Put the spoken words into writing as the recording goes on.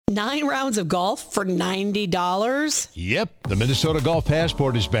9 rounds of golf for $90? Yep, the Minnesota Golf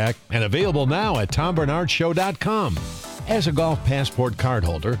Passport is back and available now at TomBernardShow.com. As a Golf Passport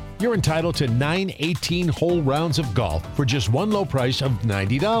cardholder, you're entitled to 9 18-hole rounds of golf for just one low price of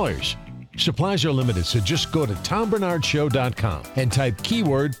 $90. Supplies are limited, so just go to TomBernardShow.com and type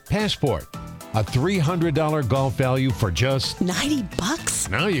keyword passport. A $300 golf value for just $90?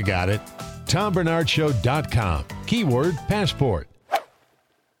 Now you got it. TomBernardShow.com. Keyword passport.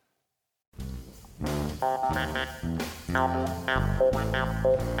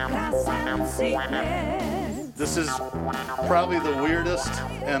 This is probably the weirdest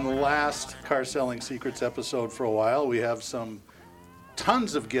and last Car Selling Secrets episode for a while. We have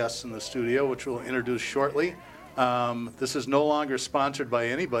tons of guests in the studio, which we'll introduce shortly. This is no longer sponsored by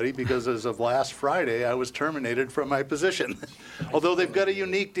anybody because as of last Friday, I was terminated from my position. Although they've got a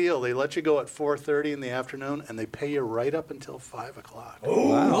unique deal. They let you go at 4:30 in the afternoon, and they pay you right up until 5 o'clock. Oh,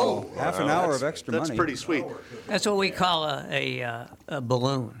 wow. Half an hour of extra money. That's pretty sweet. That's what we call a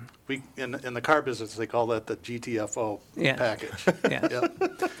balloon. In the car business, they call that the GTFO package. Yeah.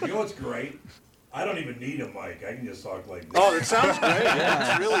 Yep. You know what's great? I don't even need a mic. I can just talk like this. Oh, it sounds great.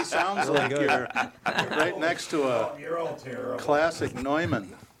 It really sounds like you're right next to a You're all terrible. classic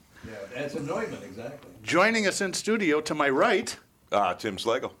Neumann. Yeah, that's a Neumann, exactly. Joining us in studio to my right, Tim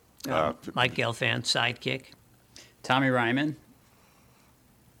Slagle. Mike Gelfand, sidekick. Tommy Ryman.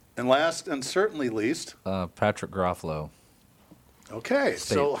 and last and certainly least, Patrick Groffalo. Okay,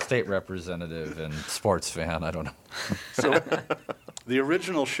 state representative and sports fan. I don't know. So the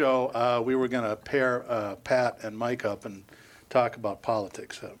original show, we were going to pair Pat and Mike up and talk about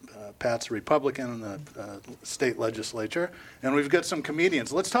politics. Pat's a Republican in the state legislature, and we've got some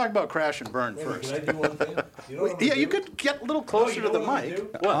comedians. Let's talk about Crash and Burn first. Can I do one thing? You know what you could get a little closer to the mic.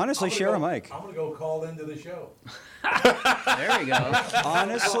 Honestly, share a mic. I'm going to go call into the show. There we go.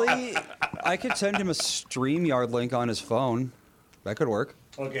 Honestly, I could send him a StreamYard link on his phone. That could work.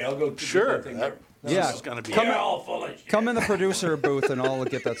 Okay, I'll go. Sure. That thing there. Yeah. Is gonna be You're all full of shit. Come in the producer booth and I'll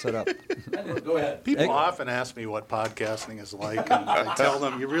get that set up. Go ahead. People often ask me what podcasting is like, and I tell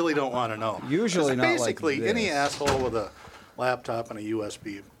them you really don't want to know. Usually not like basically this. any asshole with a laptop and a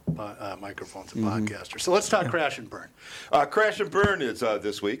USB microphone's a podcaster. So let's talk Crash and Burn. Crash and Burn is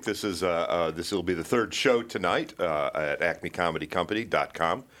this week. This will be the third show tonight at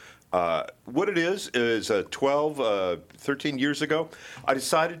AcmeComedyCompany.com. What it is 13 years ago, I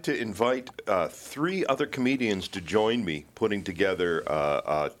decided to invite 3 other comedians to join me putting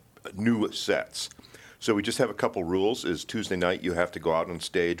together new sets. So we just have a couple rules. Is Tuesday night you have to go out on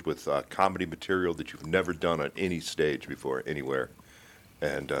stage with comedy material that you've never done on any stage before, anywhere.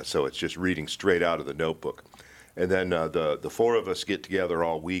 And so it's just reading straight out of the notebook. And then the 4 of us get together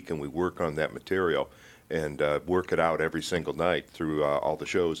all week and we work on that material and work it out every single night through all the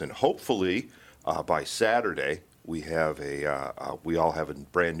shows. And hopefully by Saturday we all have a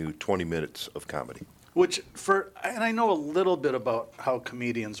brand new 20 minutes of comedy. And I know a little bit about how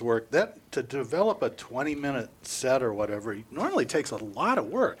comedians work. That to develop a 20-minute set or whatever normally takes a lot of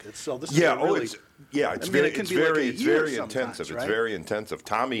work. It's very intensive. Right? It's very intensive.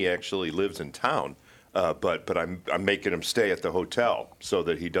 Tommy actually lives in town. But I'm making him stay at the hotel so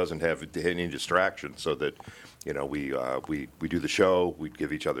that he doesn't have any distractions. So that, we do the show, we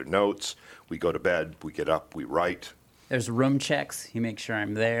give each other notes, we go to bed, we get up, we write. There's room checks. He makes sure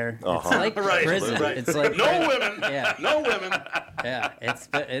I'm there. Uh-huh. It's like Right, prison. right. It's like No women. Yeah. No women. Yeah. It's.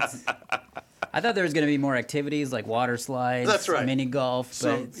 I thought there was going to be more activities like water slides, That's right. mini golf.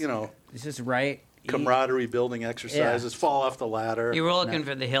 So, but it's just right. camaraderie building exercises, fall off the ladder. You were looking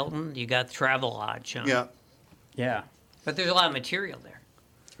for the Hilton. You got Travelodge. Huh? Yeah. Yeah. But there's a lot of material there.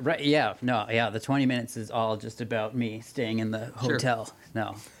 Right. Yeah. No. Yeah. The 20 minutes is all just about me staying in the hotel.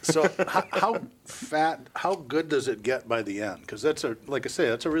 No. So how good does it get by the end? Because that's a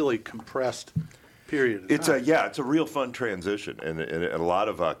really compressed period of time. It's a real fun transition, and a lot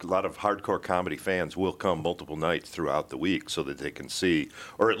of hardcore comedy fans will come multiple nights throughout the week so that they can see,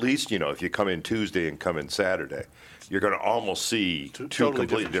 or at least if you come in Tuesday and come in Saturday, you're going to almost see two totally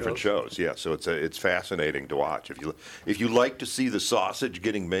completely different shows. Yeah, so it's fascinating to watch if you like to see the sausage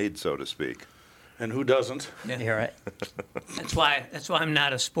getting made, so to speak. And who doesn't? Yeah. You're right. That's why I'm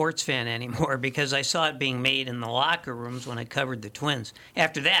not a sports fan anymore, because I saw it being made in the locker rooms when I covered the Twins.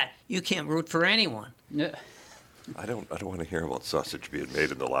 After that, you can't root for anyone. Yeah. I don't want to hear about sausage being made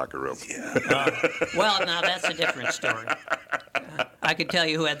in the locker room. Yeah. Well, now that's a different story. I could tell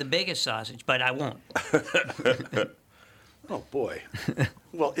you who had the biggest sausage, but I won't. Oh boy.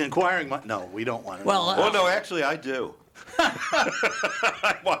 Well, no, we don't want to. Well, know. No, actually, I do.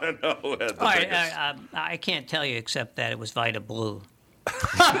 I want to know. All right, I can't tell you except that it was Vita Blue.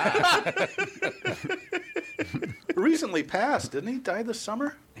 Recently passed, didn't he? Die this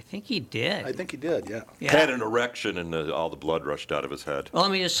summer? I think he did. I think he did, yeah. Had an erection and all the blood rushed out of his head. Well,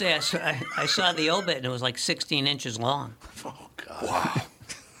 let me just say, I saw the obit and it was like 16 inches long. Oh, God.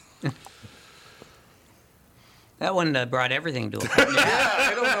 Wow. That one brought everything to a Yeah,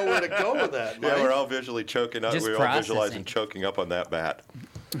 I don't know where to go with that, Mike. Yeah, we're all visually choking up. Just We're all processing. visualizing choking up on that bat.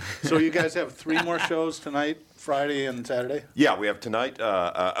 So you guys have 3 more shows tonight, Friday and Saturday? Yeah, we have tonight.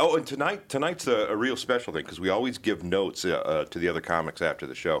 And tonight's a real special thing because we always give notes to the other comics after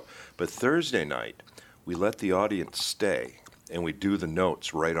the show. But Thursday night, we let the audience stay and we do the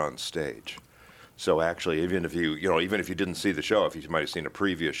notes right on stage. So actually, even if you didn't see the show, if you might have seen a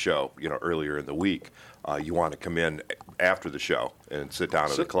previous show, earlier in the week, you want to come in after the show and sit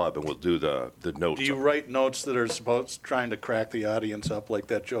down at the club, and we'll do the notes. Do you write notes that are trying to crack the audience up, like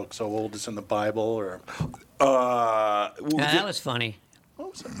that joke, so old it's in the Bible, or? That was funny.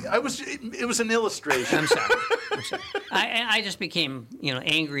 What was it? It was an illustration. I'm sorry. I just became,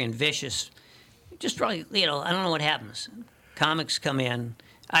 angry and vicious. Just really, I don't know what happens. Comics come in,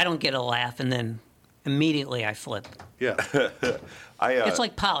 I don't get a laugh, and then immediately I flip. Yeah. It's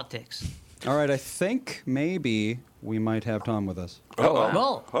like politics. All right, I think maybe we might have Tom with us.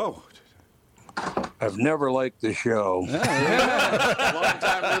 Oh. I've never liked the show.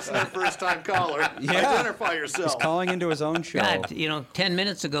 Long-time listener, first-time caller. Identify yourself. He's calling into his own show. God, 10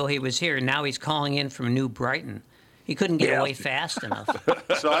 minutes ago he was here, and now he's calling in from New Brighton. He couldn't get away fast enough.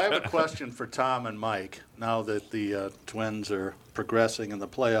 So I have a question for Tom and Mike, now that the Twins are progressing in the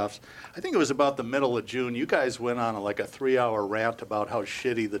playoffs. I think it was about the middle of June. You guys went on a 3-hour rant about how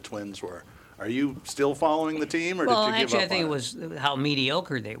shitty the Twins were. Are you still following the team, or did you give actually, up I think on it was how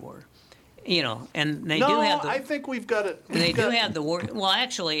mediocre they were. And they no, do have I think we've got it. They do have the word. Well,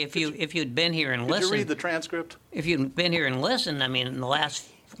 actually, if you'd been here and Did listened, you read the transcript? If you'd been here and listened, I mean, in the last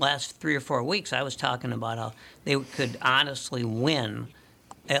 3 or 4 weeks, I was talking about how they could honestly win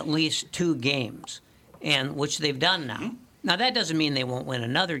at least 2 games, and which they've done now. Mm-hmm. Now that doesn't mean they won't win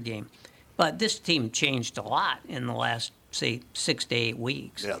another game, but this team changed a lot in the last, say, 6 to 8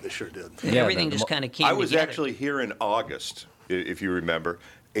 weeks. Yeah, they sure did. Everything just kind of came I was together. actually here in August, if you remember,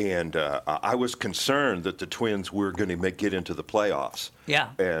 and I was concerned that the Twins were going to get into the playoffs. Yeah.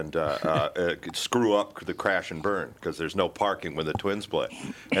 And could screw up the crash and burn because there's no parking when the Twins play.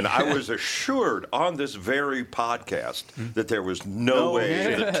 And I was assured on this very podcast that there was no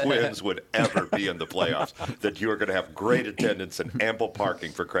way the Twins would ever be in the playoffs, that you were going to have great attendance and ample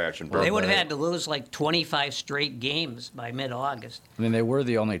parking for crash and burn. They would have had to lose 25 straight games by mid-August. I mean, they were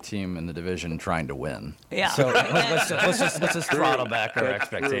the only team in the division trying to win. Yeah. So let's just throttle back our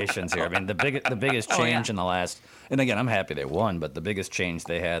expectations here. I mean, the biggest change in the last, and again, I'm happy they won, but the biggest change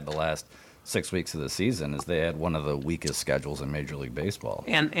they had the last 6 weeks of the season is they had one of the weakest schedules in Major League Baseball.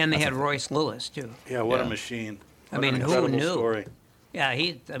 And they had Royce Lewis too. Yeah, what a machine. I mean, an who incredible knew? Story. Yeah,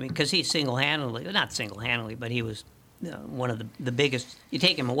 because he not single-handedly, but he was one of the biggest. You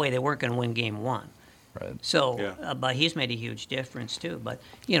take him away, they weren't going to win Game 1. Right. So, but he's made a huge difference too. But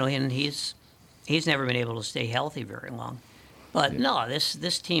and he's never been able to stay healthy very long. But no,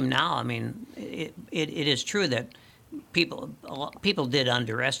 this team now. I mean, it is true that people did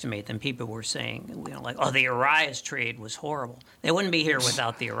underestimate them. People were saying, the Arias trade was horrible. They wouldn't be here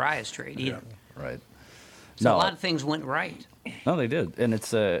without the Arias trade either. Right. So a lot of things went right. No, they did, and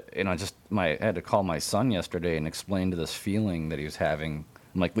it's I had to call my son yesterday and explain to this feeling that he was having.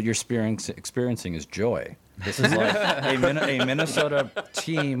 I'm like, what you're experiencing is joy. This is like a Minnesota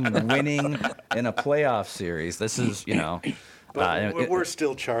team winning in a playoff series. This is, But we're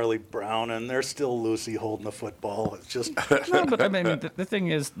still Charlie Brown, and they're still Lucy holding the football. It's just no, but I mean, the thing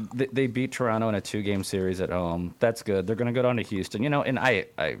is, they beat Toronto in a 2-game series at home. That's good. They're going to go down to Houston, And I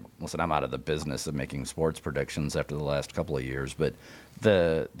listen. I'm out of the business of making sports predictions after the last couple of years, but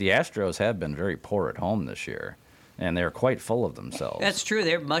the Astros have been very poor at home this year, and they're quite full of themselves. That's true.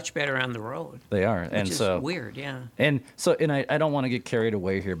 They're much better on the road. They are, which is weird, yeah. And I don't want to get carried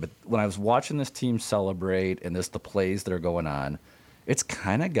away here, but when I was watching this team celebrate and the plays that are going on, it's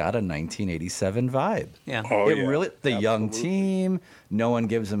kind of got a 1987 vibe. Yeah. Really, the young team. No one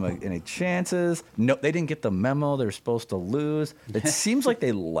gives them any chances. No, they didn't get the memo. They're supposed to lose. It seems like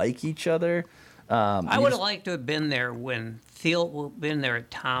they like each other. I would have liked to have been there when been there at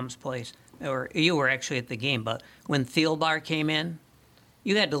Tom's place. Or you were actually at the game, but when Thielbar came in,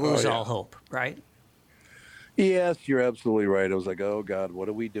 you had to lose all hope, right? Yes, you're absolutely right. I was like, oh, God, what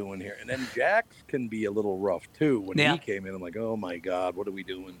are we doing here? And then Jax can be a little rough, too. When he came in, I'm like, oh, my God, what are we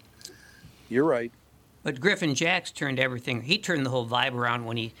doing? You're right. But Griffin Jax turned everything. He turned the whole vibe around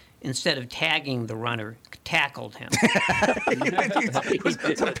when he instead of tagging the runner, tackled him.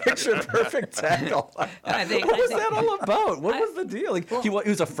 It's a picture-perfect tackle. What was that all about? What was the deal? Like, he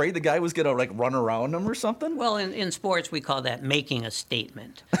was afraid the guy was going to like run around him or something? Well, in sports, we call that making a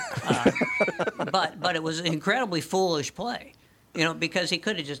statement. But it was an incredibly foolish play, because he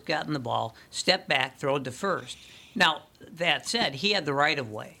could have just gotten the ball, stepped back, thrown it to first. Now, that said, he had the right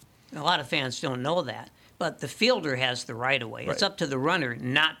of way. A lot of fans don't know that. But the fielder has the right of way. It's up to the runner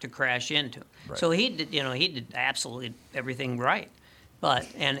not to crash into him. Right. So he did absolutely everything right. But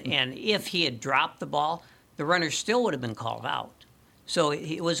and if he had dropped the ball, the runner still would have been called out. So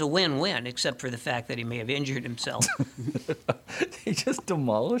it was a win-win, except for the fact that he may have injured himself. He just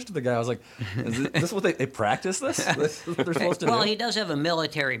demolished the guy. I was like, is this what they practice this? This is what they're supposed to do? Well, he does have a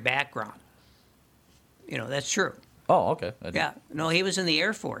military background. That's true. Oh, okay. Yeah. No, he was in the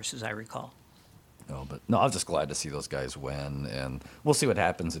Air Force, as I recall. No, I was just glad to see those guys win, and we'll see what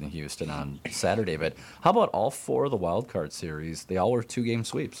happens in Houston on Saturday. But how about all 4 of the wild card series? They all were 2-game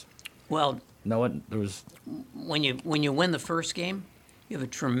sweeps. Well, there was when you win the first game, you have a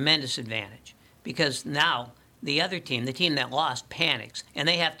tremendous advantage because now the other team, the team that lost, panics, and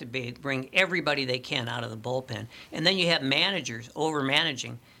they have to bring everybody they can out of the bullpen, and then you have managers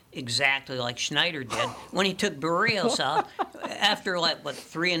over-managing. Exactly like Schneider did when he took Barrios out after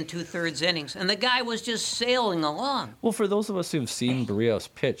 3 2/3 innings, and the guy was just sailing along. Well, for those of us who've seen Barrios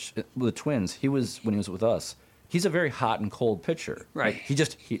pitch with the Twins, when he was with us, he's a very hot and cold pitcher. Right.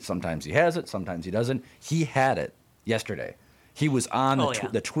 Like, sometimes he has it, sometimes he doesn't. He had it yesterday. He was on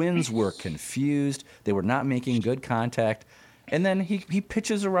the Twins were confused. They were not making good contact. And then he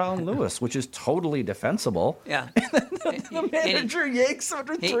pitches around Lewis, which is totally defensible. Yeah. The manager yanks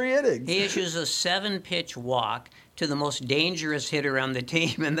after 3 innings. He issues a 7-pitch walk to the most dangerous hitter on the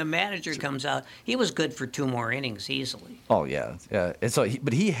team, and the manager comes out. He was good for 2 more innings easily. Oh yeah. And so,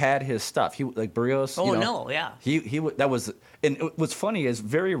 but he had his stuff. He like Barrios. Yeah. That was. And what's funny is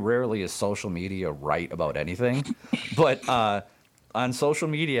very rarely is social media right about anything, but on social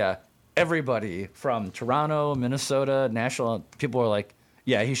media. Everybody from Toronto, Minnesota, national people are like,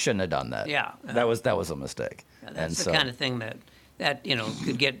 "Yeah, he shouldn't have done that. Yeah, that was a mistake." Yeah, that's the kind of thing that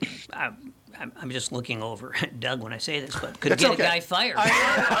could get. I'm just looking over at Doug when I say this, but could get a guy fired.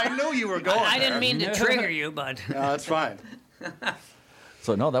 I knew you were going. I didn't mean to trigger you, but no, that's fine.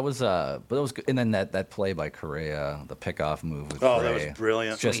 So no, that was but it was good. And then that play by Correa, the pickoff move with that was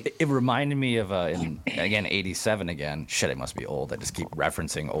brilliant. Just it reminded me of again '87 again. Shit, I must be old. I just keep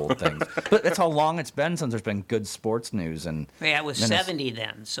referencing old things. But that's how long it's been since there's been good sports news. And yeah, I was 70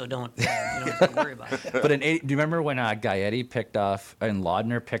 then, so don't have to worry about it. But do you remember when Gaetti picked off and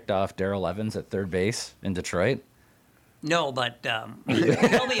Laudner picked off Darrell Evans at third base in Detroit? No, but tell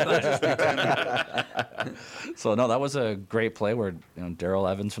me about it. So no, that was a great play where Darrell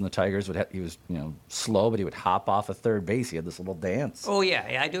Evans from the Tigers he was slow, but he would hop off of third base. He had this little dance. Oh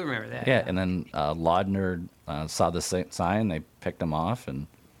yeah, I do remember that. Yeah, and then Laudner saw the sign, they picked him off, and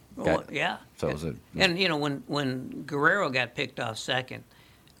yeah. So it was and when Guerrero got picked off second,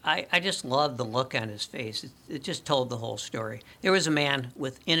 I just loved the look on his face. It just told the whole story. There was a man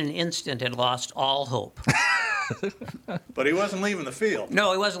in an instant had lost all hope. But he wasn't leaving the field.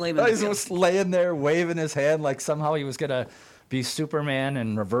 No, he wasn't leaving the field. He was laying there waving his hand like somehow he was going to be Superman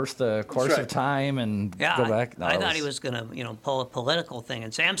and reverse the course of time and go back. No, I thought he was going to, pull a political thing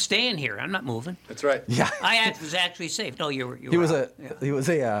and say, "I'm staying here. I'm not moving." That's right. Yeah. I was actually safe. No, you were. He was a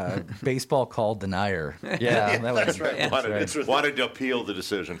baseball denier. Yeah, that's right. Yeah, wanted to appeal the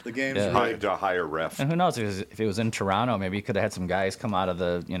decision. The game's rigged to a higher ref. And who knows if he was in Toronto, maybe he could have had some guys come out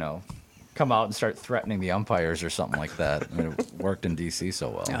and start threatening the umpires or something like that. I mean, it worked in D.C. so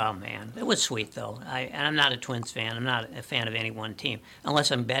well. Oh, man. It was sweet, though. I'm not a Twins fan. I'm not a fan of any one team, unless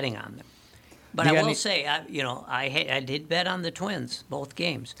I'm betting on them. But I will say, I did bet on the Twins, both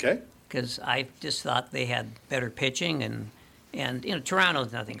games. Okay. Because I just thought they had better pitching, and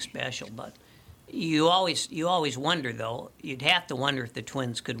Toronto's nothing special. But you always wonder, though, you'd have to wonder if the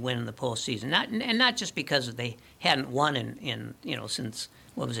Twins could win in the postseason. Not just because they hadn't won in since...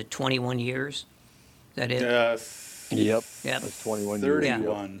 What was it, 21 years? Is that it? Yep. That's 21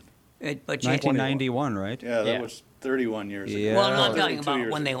 31. years. But 1991, right? Yeah, that was 31 years ago. Yeah. Well, no, I'm talking about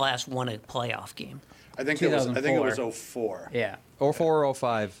when they last won a playoff game. I think it was 04. Yeah. 04 or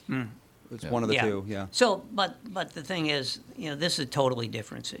 05. It's one of the two, yeah. So, but the thing is, this is a totally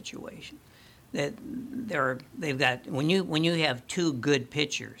different situation. That they've got when you have 2 good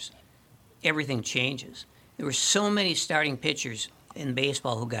pitchers, everything changes. There were so many starting pitchers in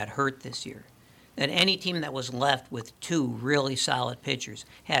baseball who got hurt this year that any team that was left with 2 really solid pitchers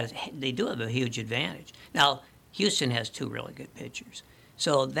they do have a huge advantage. Now, Houston has 2 really good pitchers.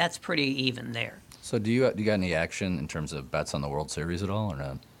 So that's pretty even there. So do you got any action in terms of bets on the World Series at all, or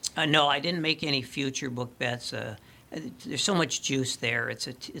not? No, I didn't make any future book bets. There's so much juice there. It's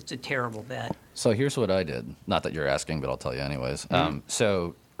a terrible bet. So here's what I did. Not that you're asking, but I'll tell you anyways.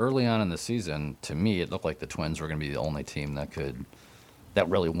 So early on in the season, to me, it looked like the Twins were going to be the only team that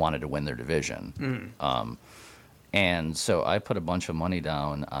really wanted to win their division. And so I put a bunch of money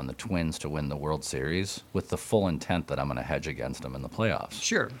down on the Twins to win the World Series with the full intent that I'm going to hedge against them in the playoffs.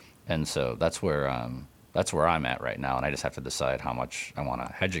 Sure. And so that's where I'm at right now, and I just have to decide how much I want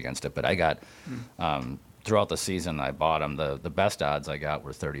to hedge against it. But I got throughout the season, I bought them. The best odds I got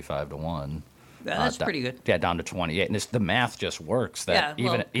were 35-1. That's pretty good. Yeah, down to 28, and the math just works. That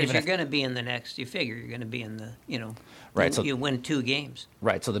even if you're going to be in the next, you figure you're going to be in the, right. You, So you win 2 games.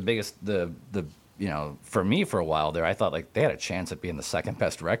 Right. So for me for a while there, I thought like they had a chance at being the second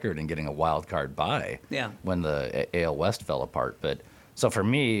best record and getting a wild card bye. Yeah. When the AL West fell apart, but. So for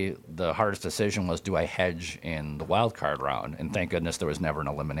me, the hardest decision was, do I hedge in the wild card round? And thank goodness there was never an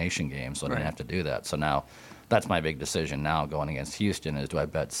elimination game, so I didn't have to do that. So now that's my big decision now going against Houston is, do I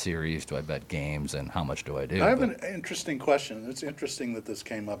bet series, do I bet games, and how much do I do? I have an interesting question. It's interesting that this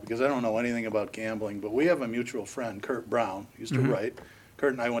came up because I don't know anything about gambling, but we have a mutual friend, Kurt Brown, used to write.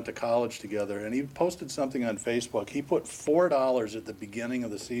 Kurt and I went to college together, and he posted something on Facebook. He put $4 at the beginning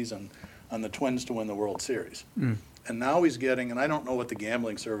of the season on the Twins to win the World Series. And now he's getting, and I don't know what the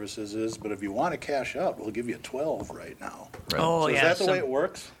gambling services is, but if you want to cash out, we'll give you 12 right now. Right. Oh, So yeah. is that the way it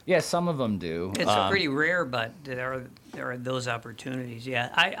works? Yeah, some of them do. It's pretty rare, but there are those opportunities.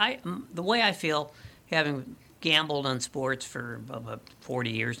 Yeah, the way I feel, having gambled on sports for about 40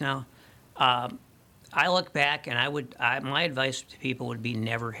 years now, I look back and my advice to people would be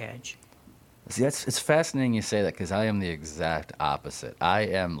never hedge. See, it's fascinating you say that because I am the exact opposite. I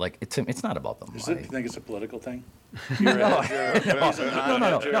am like it's not about the money. Do you think it's a political thing? You're a hedger, he's a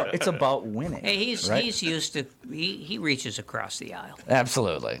non-hedger. No, it's about winning. Hey, he's right? he's used to he reaches across the aisle.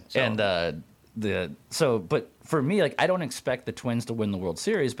 Absolutely. So- And but for me, like I don't expect the Twins to win the World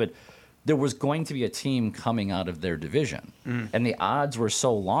Series, but there was going to be a team coming out of their division, and the odds were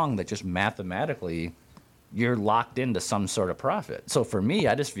so long that just mathematically, you're locked into some sort of profit. So for me,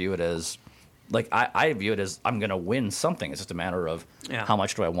 I just view it as. Like, I view it as I'm going to win something. It's just a matter of how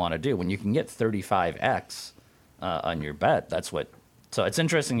much do I want to do. When you can get 35x on your bet, that's what. So it's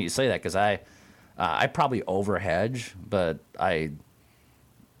interesting you say that because I probably overhedge, but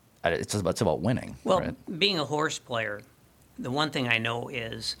it's about winning. Well, right? being a horse player, the one thing I know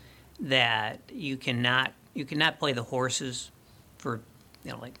is that you cannot play the horses for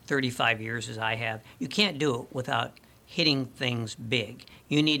like 35 years as I have. You can't do it without hitting things big.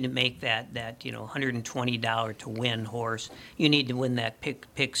 You need to make that $120 to win horse. You need to win that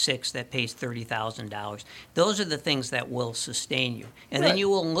pick 6 that pays $30,000. Those are the things that will sustain you, and then you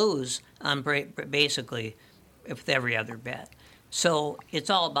will lose on basically with every other bet. So it's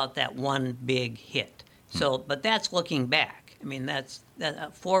all about that one big hit. So, but that's looking back. I mean, that's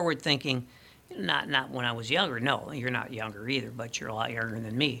forward thinking. Not when I was younger. No, you're not younger either, but you're a lot younger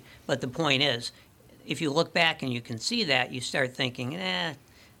than me. But the point is, if you look back and you can see that, you start thinking,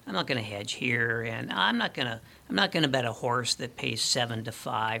 I'm not going to hedge here, and I'm not going to bet a horse that pays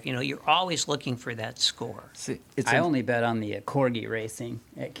 7-5. You're always looking for that score. See, I only bet on the corgi racing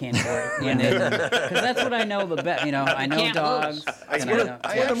at Canterbury because that's what I know the bet. I know can't dogs. lose. and I I hear- know- I one of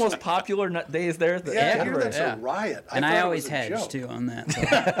the actually- most popular days there. At the Yeah, I hear Canterbury. that's a riot. and thought I it always was a hedge joke. too on that. So.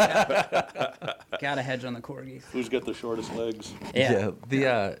 Gotta hedge on the corgis. Who's got the shortest legs? Yeah.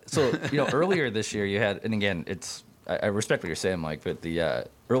 Earlier this year you had, and again, I respect what you're saying, Mike, but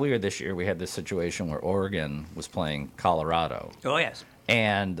earlier this year we had this situation where Oregon was playing Colorado. Oh, yes.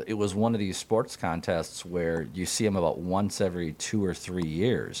 And it was one of these sports contests where you see them about once every 2 or 3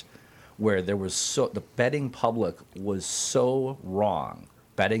 years, where the betting public was so wrong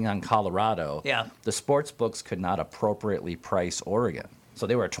betting on Colorado. Yeah. The sports books could not appropriately price Oregon. So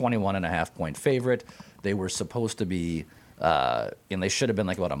they were a 21.5 point favorite. They were supposed to be, and they should have been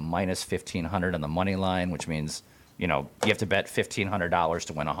like about a minus 1,500 on the money line, which means, you have to bet $1,500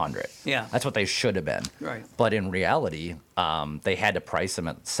 to win 100. Yeah. That's what they should have been. Right. But in reality, they had to price them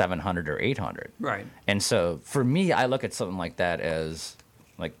at 700 or 800. Right. And so for me, I look at something like that as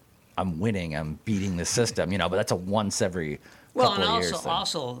like I'm winning, I'm beating the system, but that's a once every couple of years thing.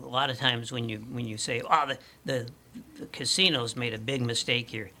 Also, a lot of times when you say, the casinos made a big mistake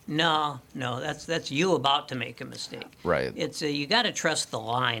here. No, that's you about to make a mistake. Right. It's you got to trust the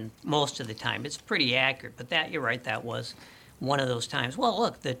line most of the time. It's pretty accurate, but you're right. That was one of those times. Well,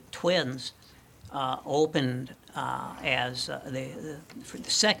 look, the Twins opened as for the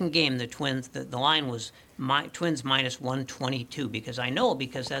second game, the Twins, the line was Twins minus 122 because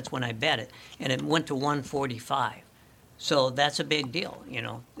that's when I bet it, and it went to 145. So that's a big deal,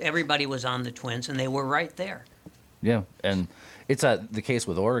 Everybody was on the Twins, and they were right there. Yeah, and it's the case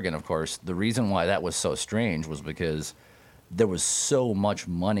with Oregon, of course. The reason why that was so strange was because there was so much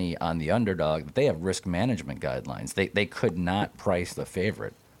money on the underdog that they have risk management guidelines. They could not price the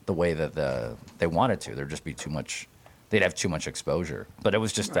favorite the way that they wanted to. There'd just be too much. They'd have too much exposure. But it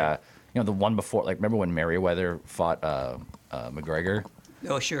was just the one before. Like, remember when Merriweather fought McGregor?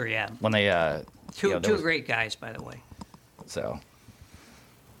 Oh, sure, yeah. When they two great guys, by the way. So.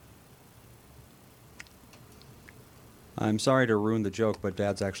 I'm sorry to ruin the joke, but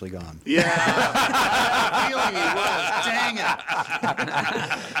Dad's actually gone. Yeah. Feeling he was. Dang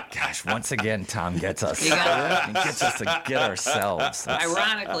it. Gosh, once again, Tom gets us. He gets us to get ourselves.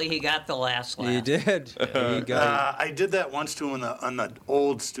 Ironically, he got the last laugh. He did. He got I did that once, too, on the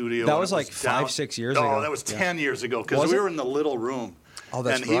old studio. That was like 5-6 years ago. Oh, that was 10 years ago, because we were in the little room. Oh,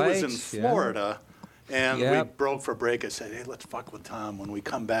 that's right. And he was in Florida. Yeah. And we broke for break. I said, hey, let's fuck with Tom. When we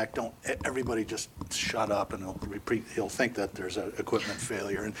come back, don't everybody just shut up, and he'll think that there's an equipment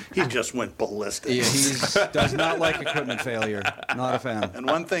failure. And he just went ballistic. Yeah, he does not like equipment failure. Not a fan. And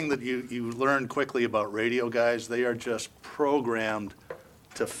one thing that you learn quickly about radio guys, they are just programmed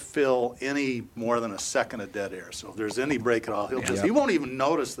to fill any more than a second of dead air. So if there's any break at all, he won't even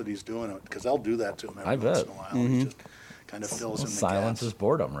notice that he's doing it, because I'll do that to him every once in a while. Mm-hmm. He just kind of fills in the silence gaps. is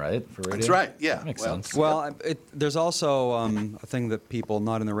boredom, right? For radio? That's right, yeah. That makes sense. Well, there's also a thing that people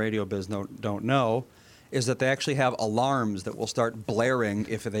not in the radio biz don't know, is that they actually have alarms that will start blaring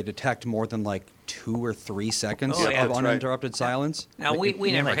if they detect more than like 2 or 3 seconds of uninterrupted silence. Now, we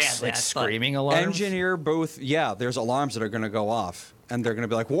never had that. Like screaming alarms? Engineer booth, there's alarms that are going to go off. And they're going to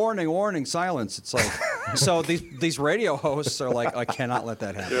be like, warning, warning, silence. It's like, so these radio hosts are like, I cannot let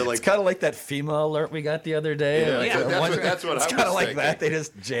that happen. It's kind of like that FEMA alert we got the other day. That's what it's kind of like that. They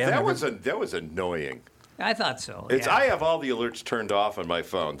just jam. That was annoying. I thought so. I have all the alerts turned off on my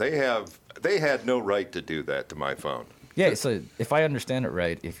phone. They had no right to do that to my phone. Yeah, so if I understand it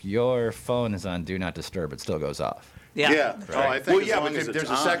right, if your phone is on Do Not Disturb, it still goes off. Yeah. Right. Oh, I think but there's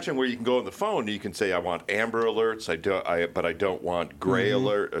a section where you can go on the phone and you can say, I want amber alerts, but I don't want gray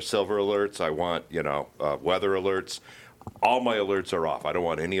alert or silver alerts. I want, weather alerts. All my alerts are off. I don't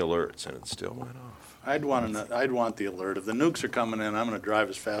want any alerts, and it still went off. I'd want the alert. If the nukes are coming in, I'm going to drive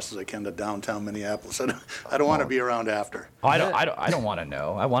as fast as I can to downtown Minneapolis. I don't want to be around after. I don't want to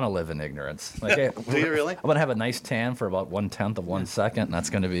know. I want to live in ignorance. Like, do you really? I want to have a nice tan for about 1/10 of 1 second, and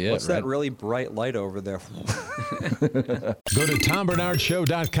that's going to be it. What's that really bright light over there? Go to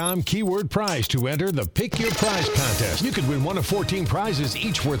TomBernardShow.com, keyword prize to enter the Pick Your Prize contest. You could win one of 14 prizes,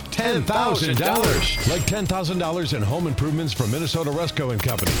 each worth $10,000. Like $10,000 in home improvements from Minnesota Rusco and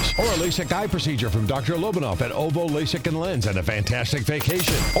Companies, or a LASIK eye procedure from Dr. Lobanoff at Ovo LASIK and Lens, and a fantastic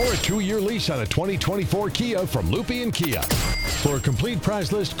vacation, or a 2-year lease on a 2024 Kia from Loopy and Kia. For a complete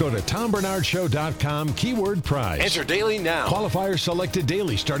prize list, go to TomBernardShow.com, keyword prize. Enter daily now. Qualifiers selected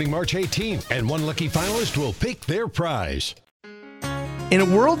daily starting March 18th, and one lucky finalist will pick their prize. In a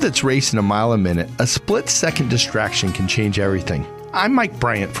world that's racing a mile a minute, a split-second distraction can change everything. I'm Mike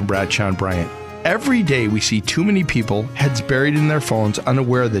Bryant from Bradshaw & Bryant. Every day we see too many people, heads buried in their phones,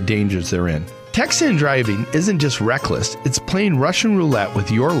 unaware of the dangers they're in. Texting and driving isn't just reckless, it's playing Russian roulette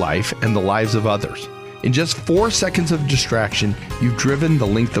with your life and the lives of others. In just 4 seconds of distraction, you've driven the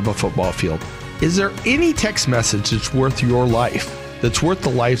length of a football field. Is there any text message that's worth your life, that's worth the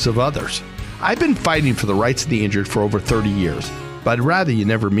lives of others? I've been fighting for the rights of the injured for over 30 years, but I'd rather you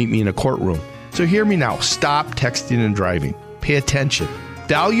never meet me in a courtroom. So hear me now, stop texting and driving. Pay attention.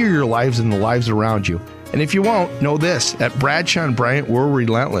 Value your lives and the lives around you. And if you won't, know this, at Bradshaw & Bryant, we're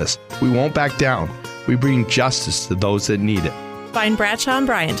relentless. We won't back down. We bring justice to those that need it. Find Bradshaw &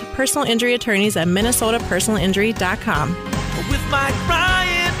 Bryant, personal injury attorneys at minnesotapersonalinjury.com. With Mike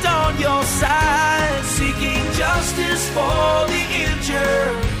Bryant on your side, seeking justice for the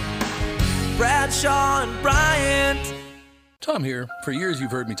injured. Bradshaw & Bryant. Tom here. For years,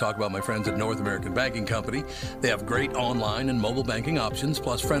 you've heard me talk about my friends at North American Banking Company. They have great online and mobile banking options,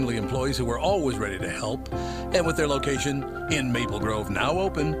 plus friendly employees who are always ready to help. And with their location in Maple Grove now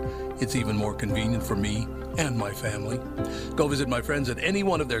open, it's even more convenient for me and my family. Go visit my friends at any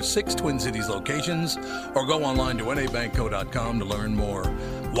one of their 6 Twin Cities locations, or go online to nabankco.com to learn more.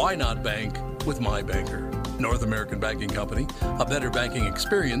 Why not bank with my banker? North American Banking Company, a better banking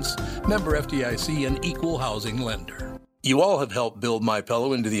experience, member FDIC, and equal housing lender. You all have helped build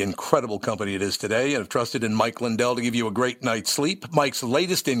MyPillow into the incredible company it is today and have trusted in Mike Lindell to give you a great night's sleep. Mike's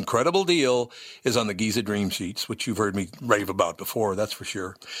latest incredible deal is on the Giza Dream Sheets, which you've heard me rave about before, that's for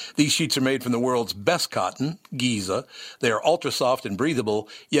sure. These sheets are made from the world's best cotton, Giza. They are ultra soft and breathable,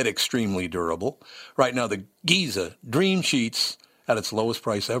 yet extremely durable. Right now, the Giza Dream Sheets at its lowest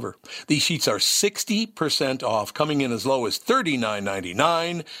price ever. These sheets are 60% off, coming in as low as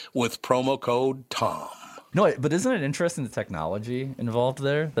 $39.99 with promo code TOM. No, but isn't it interesting the technology involved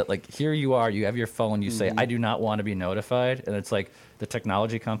there? That like here you are, you have your phone, you say, I do not want to be notified. And it's like the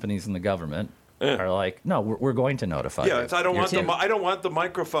technology companies and the government are like, no, we're going to notify you. I don't want the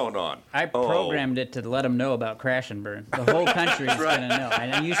microphone on. I programmed it to let them know about crash and burn. The whole country is going to know.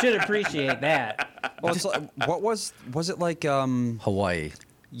 And you should appreciate that. Well, it's like, what was it like? Hawaii.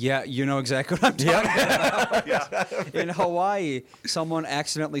 Yeah, you know exactly what I'm talking about. In Hawaii, someone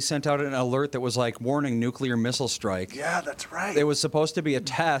accidentally sent out an alert that was like, warning, nuclear missile strike. Yeah, that's right. It was supposed to be a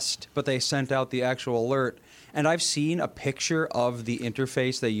test, but they sent out the actual alert. And I've seen a picture of the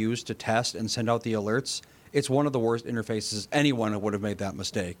interface they used to test and send out the alerts. It's one of the worst interfaces. Anyone would have made that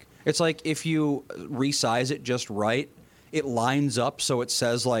mistake. It's like if you resize it just right, it lines up so it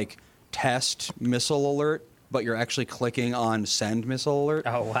says like test missile alert, but you're actually clicking on send missile alert.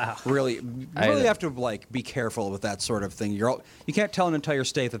 Oh, wow. Really have to like be careful with that sort of thing. You can't tell an entire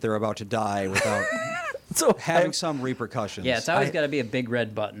state that they're about to die without having some repercussions. Yeah, it's always got to be a big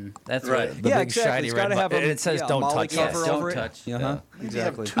red button. That's right. The big shiny red button. And it says don't touch. Don't touch.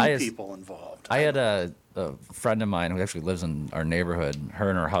 Exactly. Two people involved. I had a friend of mine who actually lives in our neighborhood. Her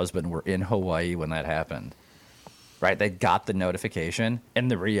and her husband were in Hawaii when that happened. Right, they got the notification,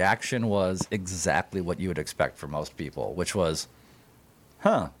 and the reaction was exactly what you would expect from most people, which was,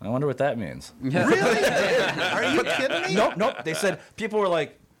 I wonder what that means. Really? Are you kidding me? Nope. They said, people were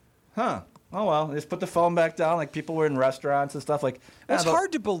like, oh well, they just put the phone back down, like people were in restaurants and stuff. Like, it's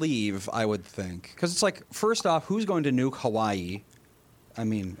hard to believe, I would think, because it's like, first off, who's going to nuke Hawaii? I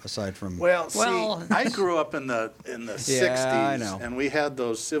mean, aside from see, I grew up in the 60s, I know. and we had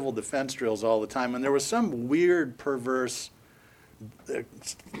those civil defense drills all the time, and there was some weird, perverse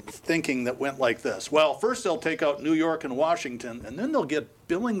thinking that went like this. Well, first they'll take out New York and Washington, and then they'll get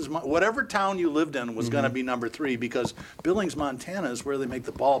Billings, whatever town you lived in was going to be number 3, because Billings, Montana is where they make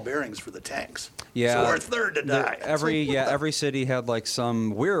the ball bearings for the tanks. Yeah. So we're third to die. Every city had like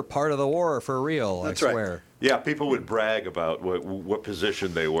we're part of the war for real, That's I swear. right. Yeah, people would brag about what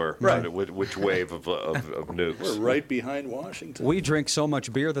position they were, right? Which wave of nukes. We're right behind Washington. We drink so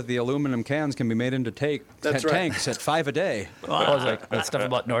much beer that the aluminum cans can be made into tanks at 5 a day. What was like that stuff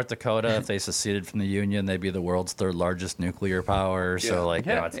about North Dakota? If they seceded from the Union, they'd be the world's 3rd largest nuclear power. So like,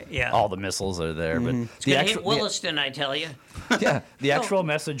 all the missiles are there. But it's gonna hit Williston, I tell you. Yeah, the actual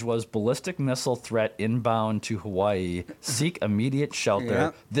message was ballistic missile threat inbound to Hawaii. Seek immediate shelter.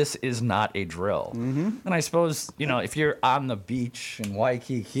 Yeah. This is not a drill. And I suppose, if you're on the beach in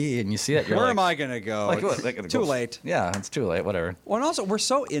Waikiki and you see that, you're where like, am I going to go? It's too late. Yeah, it's too late. Whatever. Well, and also, we're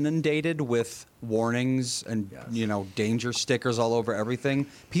so inundated with warnings and, danger stickers all over everything.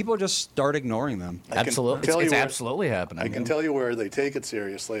 People just start ignoring them. Absolutely. It's absolutely happening. I can tell you where they take it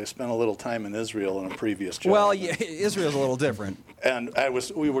seriously. I spent a little time in Israel in a previous job. Well, yeah, Israel's a little different. And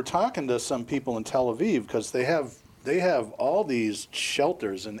we were talking to some people in Tel Aviv because they have all these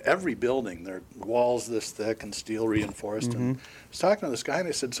shelters in every building. They're walls this thick and steel reinforced. And I was talking to this guy, and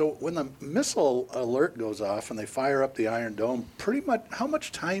I said, so when the missile alert goes off and they fire up the Iron Dome, pretty much how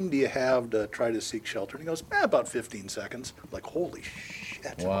much time do you have to try to seek shelter? And he goes, about 15 seconds. I'm like, holy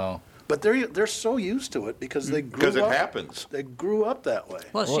shit. Wow. But they're so used to it because they grew up. Because it happens. They grew up that way.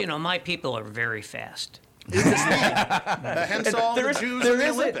 Plus, my people are very fast. Hence all the Jews in the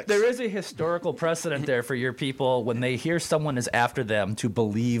Olympics. There is a historical precedent there for your people when they hear someone is after them to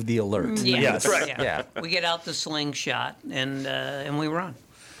believe the alert. Yeah, that's right. Yeah. We get out the slingshot and we run.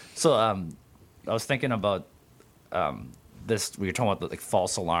 So I was thinking about this. We were talking about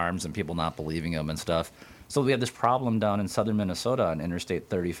false alarms and people not believing them and stuff. So we had this problem down in southern Minnesota on Interstate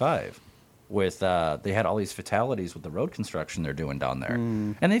 35. With they had all these fatalities with the road construction they're doing down there,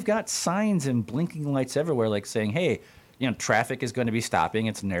 and they've got signs and blinking lights everywhere, like saying, "Hey, traffic is going to be stopping.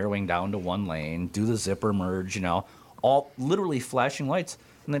 It's narrowing down to one lane. Do the zipper merge." All literally flashing lights,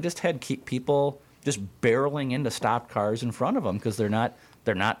 and they just had people just barreling into stopped cars in front of them because they're not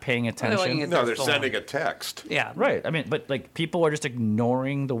paying attention. No, they're sending a text. Yeah, right. I mean, but people are just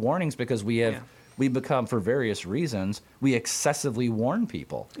ignoring the warnings because we have. Yeah. We become, for various reasons, we excessively warn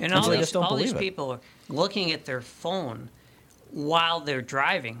people. And all these people are looking at their phone while they're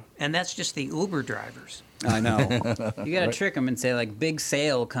driving, and that's just the Uber drivers. I know. You got to trick them and say, big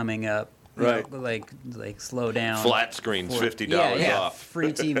sale coming up. Right. Like slow down. Flat screens, $50 off.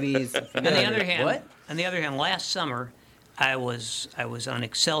 Free TVs. On the other hand, last summer, I was on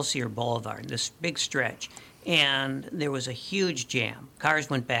Excelsior Boulevard, this big stretch, and there was a huge jam. Cars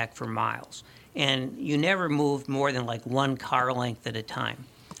went back for miles, and you never moved more than like one car length at a time.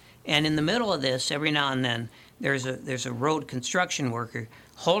 And in the middle of this, every now and then, there's a road construction worker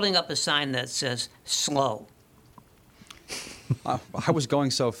holding up a sign that says "slow." I was going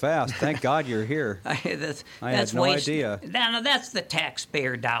so fast. Thank God you're here. I had no idea. No, that's the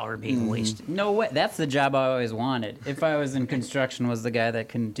taxpayer dollar being wasted. No way. That's the job I always wanted. If I was in construction, was the guy that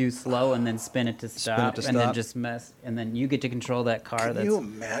can do slow and then spin it to stop, and then just mess, and then you get to control that car. Can that's you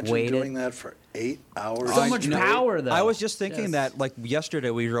imagine weighted. doing that for 8 hours? So much power, though. I was just thinking that, like,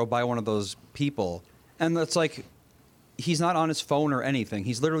 yesterday we drove by one of those people, and it's like, he's not on his phone or anything.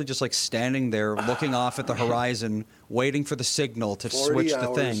 He's literally just like standing there looking off at the horizon, waiting for the signal to 40 switch the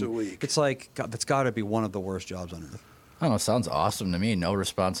hours thing. a week. It's like, God, that's got to be one of the worst jobs on earth. I don't know. Sounds awesome to me. No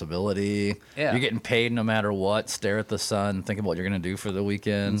responsibility. Yeah. You're getting paid no matter what. Stare at the sun. Think about what you're going to do for the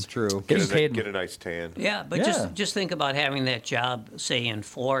weekend. It's true. Getting paid. Get a nice tan. Yeah, but just think about having that job, say, in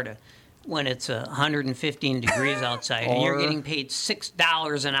Florida, when it's 115 degrees outside, and you're getting paid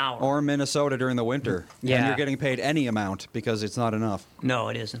 $6 an hour. Or Minnesota during the winter. Yeah. And you're getting paid any amount because it's not enough. No,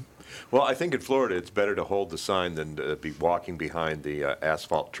 it isn't. Well, I think in Florida it's better to hold the sign than to be walking behind the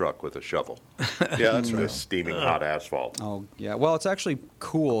asphalt truck with a shovel. Yeah, that's right. The steaming hot asphalt. Oh, yeah. Well, it's actually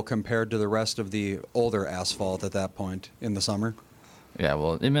cool compared to the rest of the older asphalt at that point in the summer. Yeah,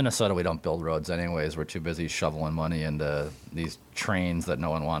 well, in Minnesota, we don't build roads anyways. We're too busy shoveling money into these trains that no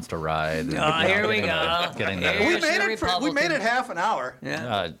one wants to ride. Here we go. We made it half an hour.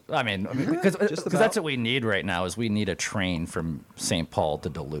 Yeah. Because that's what we need right now is we need a train from St. Paul to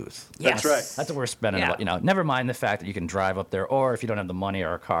Duluth. That's right. That's what we're spending. Never mind the fact that you can drive up there, or if you don't have the money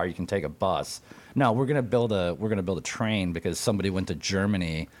or a car, you can take a bus. No, we're gonna build a train because somebody went to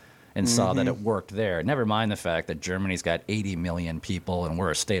Germany and saw that it worked there. Never mind the fact that Germany's got 80 million people and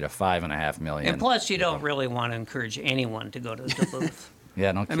we're a state of 5.5 million. And plus, you don't really want to encourage anyone to go to Duluth.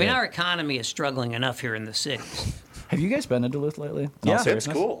 Yeah, no I mean, our economy is struggling enough here in the cities. Have you guys been to Duluth lately? Yeah, it's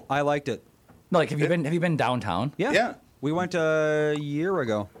cool. I liked it. No, like have you been downtown? Yeah. We went a year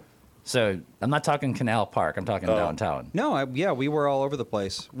ago. So I'm not talking Canal Park. I'm talking downtown. No, we were all over the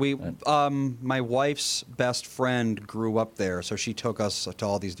place. My wife's best friend grew up there, so she took us to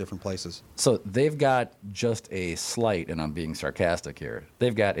all these different places. So they've got just a slight, and I'm being sarcastic here.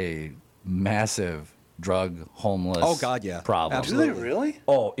 They've got a massive drug homeless. problem. Absolutely. Do they really?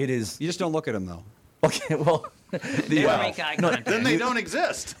 Oh, it is. You just don't look at them though. Okay, well. Then they don't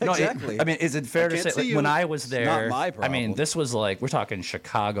exist. No, exactly. Is it fair to say when I was there? Not my problem. This was like we're talking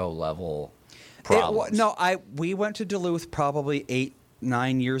Chicago level problems. We went to Duluth probably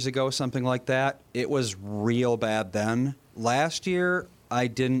 8-9 years ago, something like that. It was real bad then. Last year, I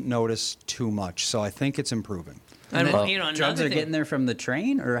didn't notice too much, so I think it's improving. And drugs are getting there from the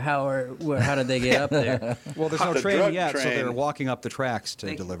train, or how did they get up there? Well, there's no train yet, so they're walking up the tracks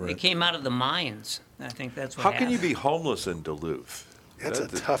to deliver it. It came out of the mines. I think that's what How happened. can you be homeless in Duluth? That's a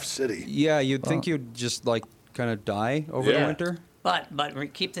tough city. Yeah, you'd think you'd just kind of die over the winter. But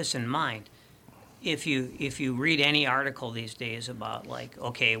keep this in mind. If you read any article these days about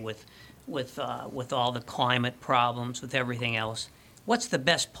with all the climate problems, with everything else, what's the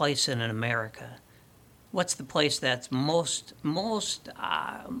best place in America? What's the place that's most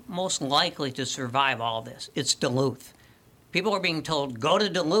likely to survive all this? It's Duluth. People are being told, go to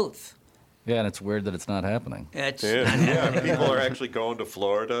Duluth. Yeah, and it's weird that it's not happening. People are actually going to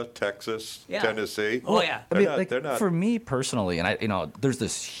Florida, Texas, Tennessee. Oh yeah. They're not. For me personally, and there's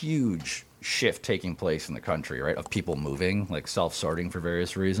this huge shift taking place in the country, right, of people moving, like self-sorting for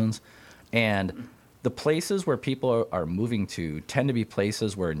various reasons, and the places where people are moving to tend to be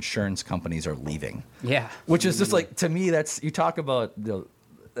places where insurance companies are leaving. Yeah. Which is just like, to me, that's, you talk about,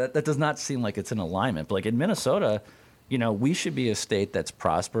 that does not seem like it's in alignment. But like in Minnesota, we should be a state that's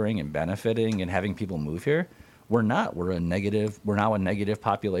prospering and benefiting and having people move here. We're not. We're now a negative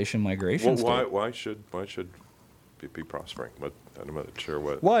population migration state. Why should be prospering? I'm not sure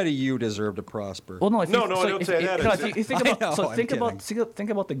what. Why do you deserve to prosper? Well, no, I don't say that. Think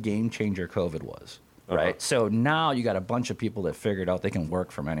about the game changer COVID was. Right. So now you got a bunch of people that figured out they can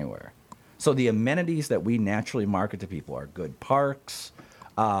work from anywhere. So the amenities that we naturally market to people are good parks.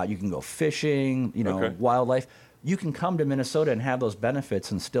 You can go fishing. Wildlife. You can come to Minnesota and have those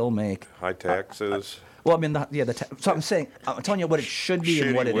benefits and still make high taxes. Well, I mean, so I'm saying, I'm telling you what it should be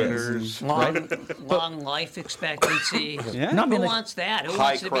and what it is. Long life expectancy. Yeah. No, I mean, who like, wants that? Who high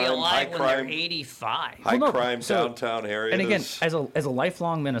wants to be crime- alive high when crime- they're 85? High Well, no, crime so- downtown area. And again, as a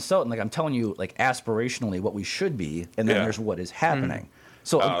lifelong Minnesotan, like I'm telling you, like aspirationally, what we should be, and then Yeah. there's what is happening.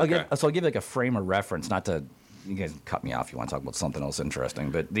 So Oh, I'll give okay. like a frame of reference. Not to, you guys can cut me off if you want to talk about something else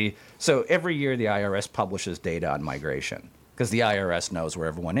interesting, but so every year the IRS publishes data on migration because the IRS knows where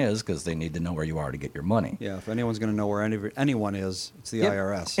everyone is because they need to know where you are to get your money. Yeah, if anyone's going to know where anyone is, it's the Yep.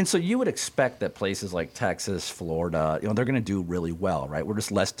 IRS. And so you would expect that places like Texas, Florida, they're going to do really well, right? We're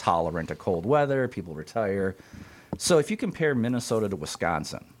just less tolerant to cold weather, people retire. So if you compare Minnesota to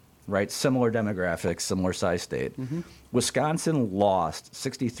Wisconsin, right? Similar demographics, similar size state. Wisconsin lost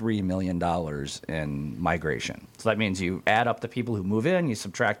 $63 million in migration. So that means you add up the people who move in, you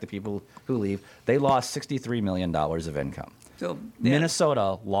subtract the people who leave. They lost $63 million of income. So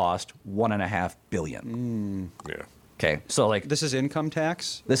Minnesota lost $1.5 billion. Yeah. Okay, so like this is income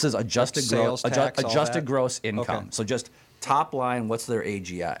tax. This is adjusted Sales gross, tax, all adjusted that? gross income. Okay. So just top line, what's their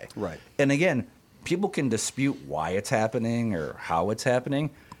AGI? Right. And again, people can dispute why it's happening or how it's happening,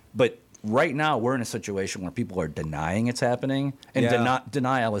 but right now we're in a situation where people are denying it's happening, and Yeah.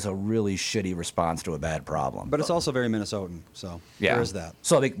 denial is a really shitty response to a bad problem. But it's also very Minnesotan, so there is that.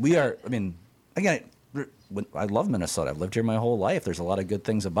 So like we are. I mean, again, I love Minnesota. I've lived here my whole life. There's a lot of good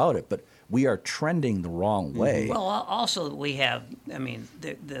things about it, but we are trending the wrong way. Well, also we have, I mean,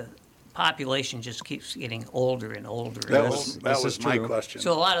 the population just keeps getting older and older. That and was, older. that was my question.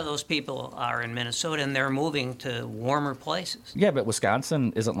 So a lot of those people are in Minnesota and they're moving to warmer places. Yeah, but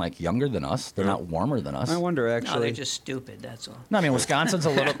Wisconsin isn't like younger than us. They're not warmer than us. I wonder actually. No, they're just stupid. That's all. No, I mean Wisconsin's a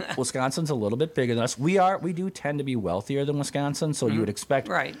little bit bigger than us. We do tend to be wealthier than Wisconsin, so you would expect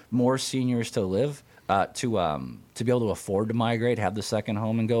more seniors to live to be able to afford to migrate, have the second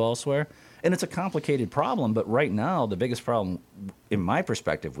home, and go elsewhere. And it's a complicated problem, but right now the biggest problem, in my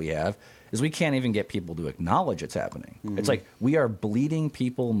perspective, we have is we can't even get people to acknowledge it's happening. It's like we are bleeding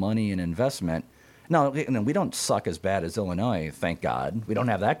people money and investment. No, we don't suck as bad as Illinois, thank God. We don't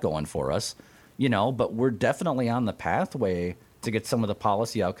have that going for us, but we're definitely on the pathway to get some of the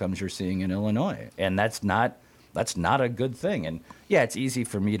policy outcomes you're seeing in Illinois. And that's not a good thing. And yeah, it's easy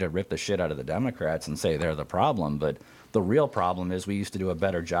for me to rip the shit out of the Democrats and say they're the problem, but the real problem is we used to do a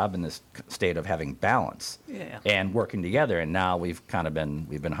better job in this state of having balance and working together, and now we've been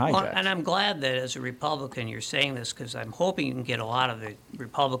hijacked. Well, and I'm glad that as a Republican you're saying this because I'm hoping you can get a lot of the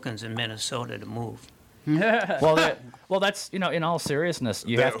Republicans in Minnesota to move. well, that's in all seriousness,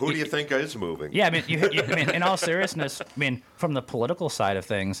 Who do you think is moving? Yeah, I mean, in all seriousness, from the political side of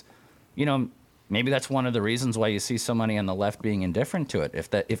things, maybe that's one of the reasons why you see so many on the left being indifferent to it.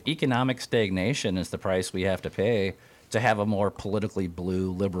 If economic stagnation is the price we have to pay to have a more politically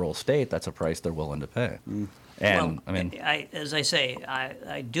blue liberal state, that's a price they're willing to pay. And as I say,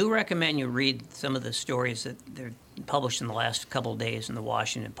 I do recommend you read some of the stories that they're published in the last couple of days in the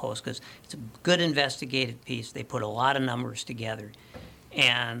Washington Post because it's a good investigative piece. They put a lot of numbers together,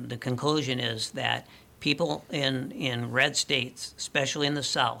 and the conclusion is that people in red states, especially in the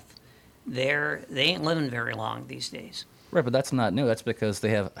South, they ain't living very long these days. Right, but that's not new. That's because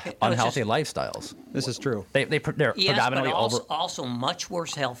they have unhealthy lifestyles. This is true. They're predominantly but also much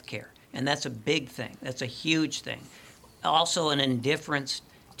worse health care, and that's a big thing. That's a huge thing. Also, an indifference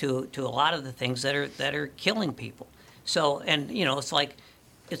to a lot of the things that are killing people. So, and it's like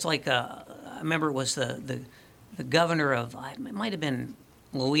I remember it was the governor of it might have been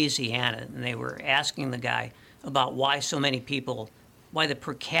Louisiana, and they were asking the guy about why the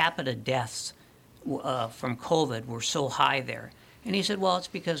per capita deaths from COVID were so high there. And he said, well, it's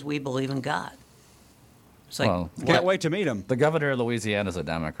because we believe in God. It's like, can't wait to meet him. The governor of Louisiana is a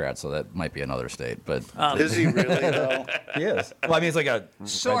Democrat, so that might be another state. But is he really, though? He is. Well, I mean, it's like a...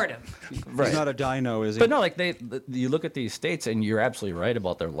 Sort of. Right. He's not a dino, is he? But no, like you look at these states, and you're absolutely right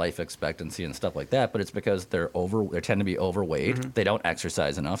about their life expectancy and stuff like that, but it's because they tend to be overweight. They don't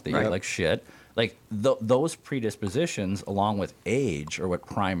exercise enough. They eat like shit. Like those predispositions, along with age, are what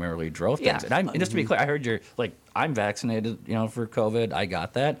primarily drove things. Yeah. And just to be clear, I heard I'm vaccinated, for COVID. I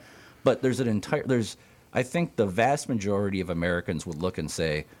got that, but I think the vast majority of Americans would look and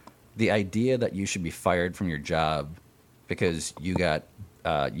say, the idea that you should be fired from your job because you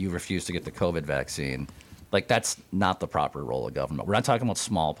refused to get the COVID vaccine, like that's not the proper role of government. We're not talking about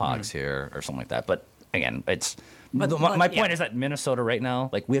smallpox here or something like that. But again, my point is that Minnesota right now,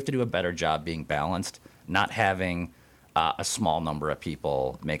 like we have to do a better job being balanced, not having a small number of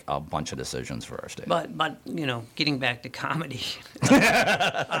people make a bunch of decisions for our state. But getting back to comedy,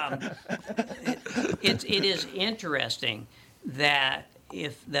 it is interesting that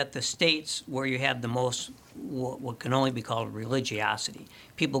that the states where you have the most what can only be called religiosity,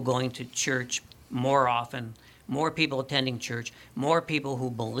 people going to church more often, more people attending church, more people who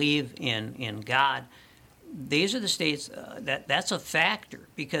believe in God. These are the states that's a factor,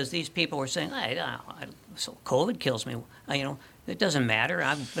 because these people were saying, so COVID kills me. It doesn't matter.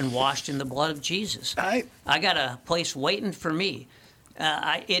 I've been washed in the blood of Jesus. I got a place waiting for me.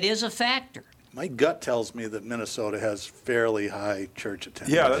 It is a factor. My gut tells me that Minnesota has fairly high church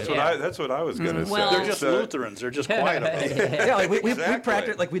attendance. Yeah, that's what I was going to say. Well, they're just Lutherans. They're just quiet about it. Yeah, like we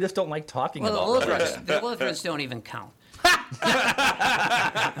practice, like we just don't like talking about it. The Lutherans don't even count.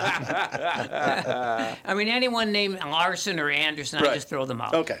 I mean, anyone named Larson or Anderson, I just throw them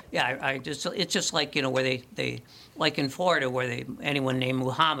out. Okay. Yeah, it's just like, where they like in Florida, where anyone named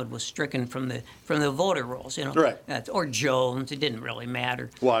Muhammad was stricken from the voter rolls, Right. Or Jones, it didn't really matter.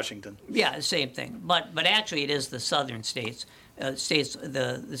 Washington. Yeah, the same thing. But actually, it is the southern states, the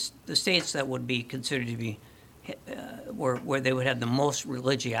states that would be considered to be where they would have the most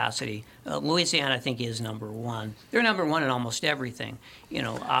religiosity. Louisiana, I think, is number one. They're number one in almost everything.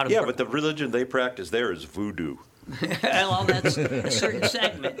 But the religion they practice there is voodoo. Well, that's a certain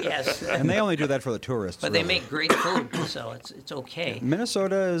segment, yes. And they only do that for the tourists. But really. they make great food, so it's okay.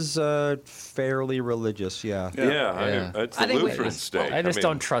 Minnesota is fairly religious, yeah. Yeah. It's the Lutheran state. I just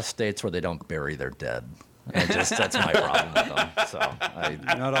don't trust states where they don't bury their dead. That's my problem with them. So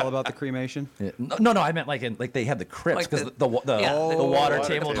You're not all about the cremation? Yeah. No, I meant like they have the crypts, because the water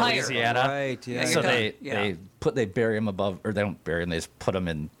table in Louisiana. Right, yeah. So they bury them above, or they don't bury them. They just put them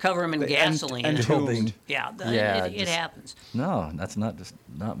in. Cover them in gasoline. Entombed. It happens. No, that's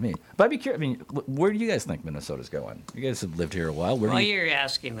not me. But I'd be curious. I mean, where do you guys think Minnesota's going? You guys have lived here a while. You're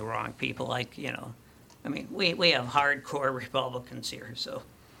asking the wrong people. I mean, we have hardcore Republicans here, so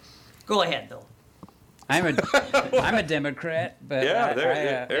go ahead, Bill. I'm a Democrat, but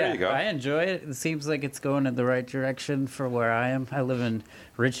there you go. I enjoy it. It seems like it's going in the right direction for where I am. I live in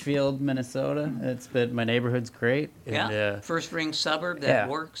Richfield, Minnesota. My neighborhood's great. And, first ring suburb that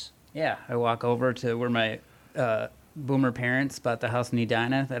works. Yeah, I walk over to where my boomer parents bought the house in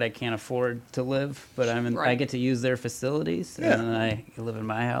Edina that I can't afford to live, but I get to use their facilities, and I live in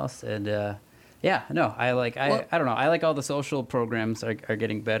my house, and. I don't know. I like all the social programs are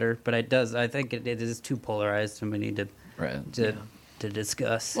getting better, but I think it is too polarized, and we need to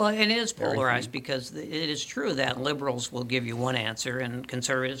discuss. Well, it is polarized because it is true that liberals will give you one answer and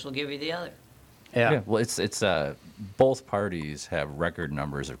conservatives will give you the other. Yeah. Well, it's both parties have record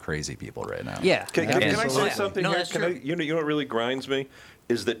numbers of crazy people right now. Yeah. Can I say something here? You know what really grinds me?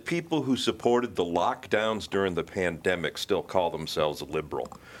 Is that people who supported the lockdowns during the pandemic still call themselves liberal.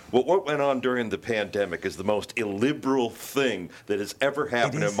 Well, what went on during the pandemic is the most illiberal thing that has ever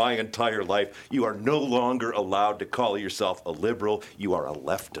happened in my entire life. You are no longer allowed to call yourself a liberal. You are a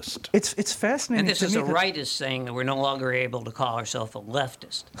leftist. It's fascinating. And this is a rightist saying that we're no longer able to call ourselves a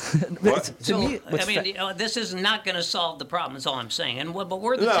leftist. This is not going to solve the problem. That's all I'm saying. But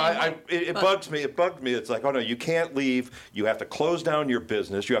we're the same way. It bugs me. It bugged me. It's like, oh no, you can't leave. You have to close down your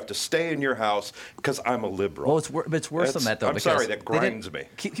business. You have to stay in your house because I'm a liberal. Well, it's worse than that, though. I'm sorry, that grinds me.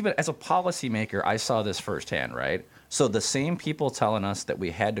 As a policymaker, I saw this firsthand, right? So the same people telling us that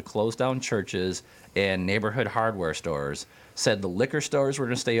we had to close down churches and neighborhood hardware stores said the liquor stores were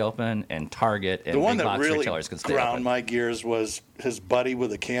going to stay open and Target and big box retailers could stay open. The one that really ground my gears was his buddy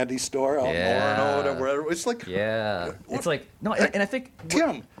with a candy store out in Orono, whatever. It's like... Yeah. It's like... No, and I think...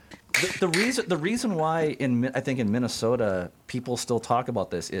 Tim... The reason why I think in Minnesota people still talk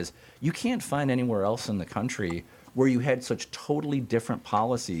about this is you can't find anywhere else in the country where you had such totally different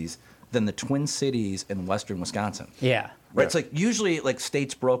policies than the Twin Cities and Western Wisconsin. Yeah. Right. It's like usually like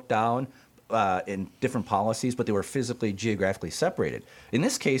states broke down in different policies, but they were physically, geographically separated. In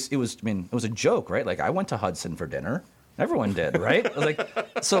this case, it was a joke, right? Like I went to Hudson for dinner. Everyone did, right?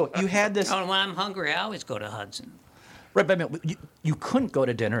 So you had this. Oh, when I'm hungry, I always go to Hudson. Right, but you couldn't go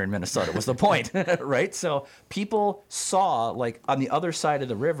to dinner in Minnesota was the point, right? So people saw, like, on the other side of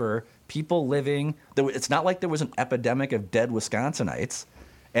the river, people living. It's not like there was an epidemic of dead Wisconsinites,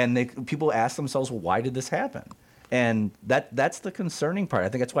 and people asked themselves, well, why did this happen? And that's the concerning part. I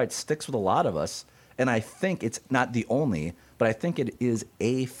think that's why it sticks with a lot of us, and I think it's not the only, but I think it is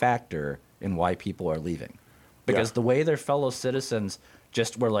a factor in why people are leaving. Because the way their fellow citizens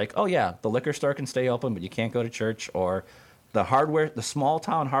just were like, oh yeah, the liquor store can stay open, but you can't go to church, or the small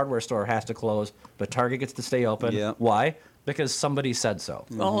town hardware store has to close, but Target gets to stay open. Yeah. Why? Because somebody said so.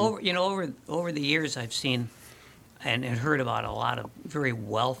 Well, over the years, I've seen and heard about a lot of very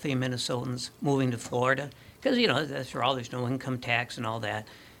wealthy Minnesotans moving to Florida because after all, there's no income tax and all that.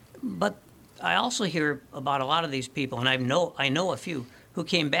 But I also hear about a lot of these people, and I know a few who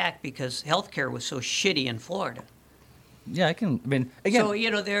came back because healthcare was so shitty in Florida. Yeah, again.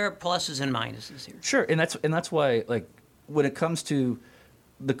 So there are pluses and minuses here. Sure, and that's why, like, when it comes to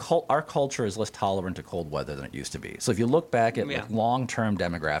our culture is less tolerant to cold weather than it used to be. So if you look back at like, long-term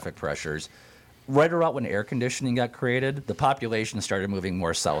demographic pressures, right around when air conditioning got created, the population started moving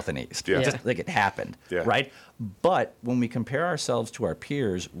more south and east. Yeah. Just like it happened, right? But when we compare ourselves to our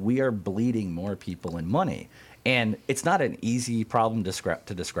peers, we are bleeding more people in money. And it's not an easy problem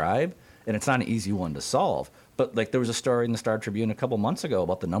to describe, and it's not an easy one to solve. But like there was a story in the Star Tribune a couple months ago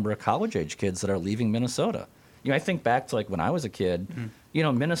about the number of college-age kids that are leaving Minnesota. I think back to like when I was a kid,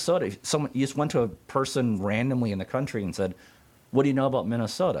 Minnesota, you just went to a person randomly in the country and said, what do you know about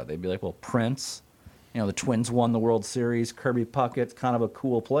Minnesota? They'd be like, well, Prince, the Twins won the World Series, Kirby Puckett's kind of a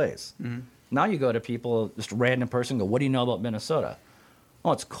cool place. Mm-hmm. Now you go to people, just a random person, go, what do you know about Minnesota?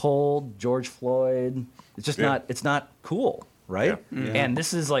 Oh, it's cold, George Floyd. It's just it's not cool, right? Yeah. Yeah. And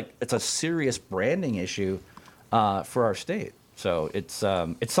this is like, it's a serious branding issue for our state. So it's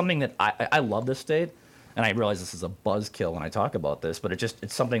something that I love this state. And I realize this is a buzzkill when I talk about this, but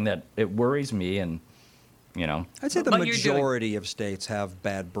it's something that it worries me, and I'd say the majority of states have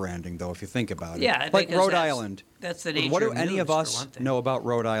bad branding, though, if you think about it. Yeah, like Rhode Island. That's the nature. What do of any news, of us know about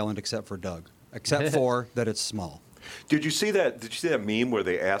Rhode Island except for Doug? Except for that it's small. Did you see that meme where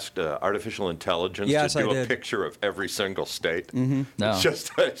they asked artificial intelligence to do a picture of every single state? Mm-hmm. No.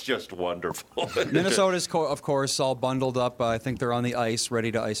 It's just wonderful. Minnesota's, of course, all bundled up. I think they're on the ice,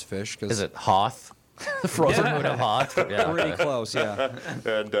 ready to ice fish. Is it Hoth? The frozen moon of Hoth? Yeah. Pretty close, yeah.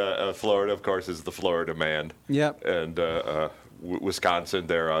 And Florida, of course, is the Florida man. Yep. And Wisconsin,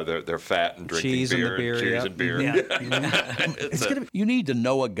 they're fat and drinking cheese beer. Cheese and beer. Yeah. You need to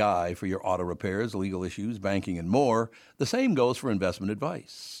know a guy for your auto repairs, legal issues, banking, and more. The same goes for investment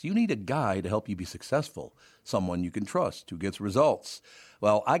advice. You need a guy to help you be successful, someone you can trust, who gets results.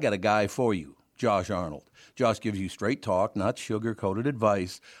 Well, I got a guy for you, Josh Arnold. Josh gives you straight talk, not sugar-coated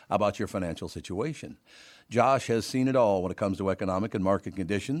advice about your financial situation. Josh has seen it all when it comes to economic and market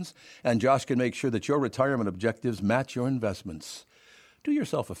conditions, and Josh can make sure that your retirement objectives match your investments. Do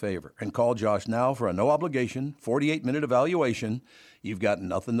yourself a favor and call Josh now for a no-obligation, 48-minute evaluation. You've got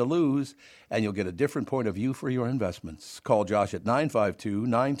nothing to lose, and you'll get a different point of view for your investments. Call Josh at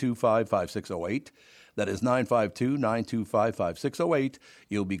 952-925-5608. That is 952-925-5608.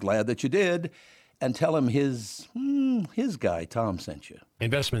 You'll be glad that you did. And tell him his guy, Tom, sent you.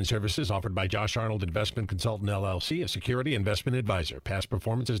 Investment services offered by Josh Arnold Investment Consultant, LLC, a security investment advisor. Past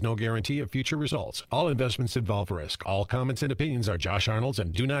performance is no guarantee of future results. All investments involve risk. All comments and opinions are Josh Arnold's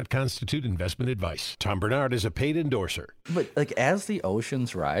and do not constitute investment advice. Tom Bernard is a paid endorser. But like as the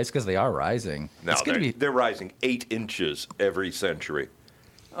oceans rise, because they are rising, they're rising 8 inches every century.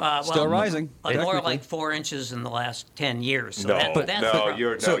 Still rising. More like 4 inches in the last 10 years.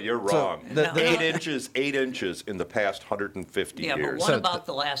 So you're wrong. 8 inches in the past 150 years. Yeah, but what about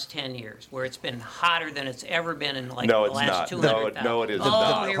the last 10 years, where it's been hotter than it's ever been in the last 200,000? No, it is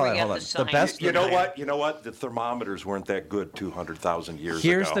not. Here we got the sign. You know what? The thermometers weren't that good 200,000 years ago.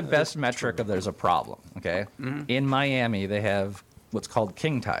 Here's the best metric of there's a problem. Okay, in Miami they have what's called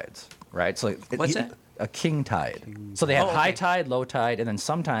king tides, right? So what's that? A king tide. So they have high tide, low tide, and then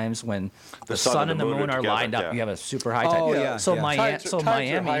sometimes when the sun and the moon are lined up, you have a super high tide. Miami, tides are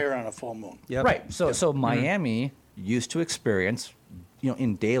higher on a full moon. Yep. Right. So Miami used to experience,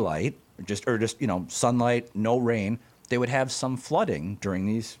 in daylight, just sunlight, no rain. They would have some flooding during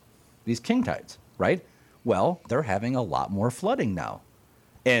these king tides, right? Well, they're having a lot more flooding now,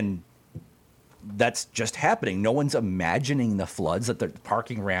 and that's just happening. No one's imagining the floods that the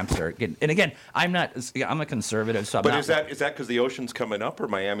parking ramps are getting. And again, I'm a conservative, so is that because the ocean's coming up or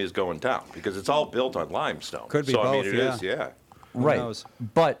Miami is going down? Because it's all built on limestone. Could be both. I mean, it is. Right.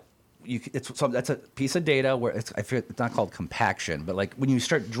 But that's a piece of data where I feel it's not called compaction, but like when you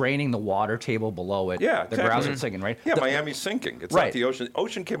start draining the water table below it, the ground is sinking, right? Yeah, Miami's sinking. It's not the ocean.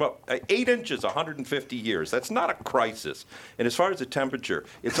 Ocean came up 8 inches, 150 years. That's not a crisis. And as far as the temperature,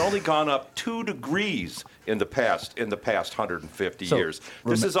 it's only gone up 2 degrees in the past 150 years.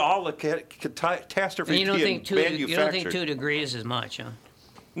 This is all a catastrophe. You don't think 2 degrees is much, huh?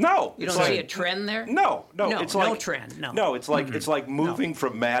 No, you don't see a trend there. No, it's like no trend. No, it's like moving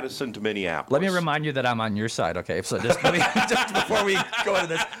from Madison to Minneapolis. Let me remind you that I'm on your side, okay? So just before we go into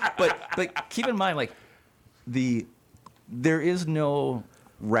this, but keep in mind, like there is no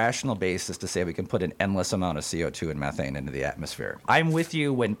rational basis to say we can put an endless amount of CO2 and methane into the atmosphere. I'm with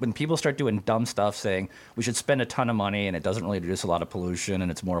you when people start doing dumb stuff, saying we should spend a ton of money and it doesn't really reduce a lot of pollution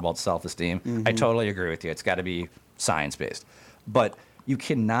and it's more about self-esteem. Mm-hmm. I totally agree with you. It's got to be science-based, but you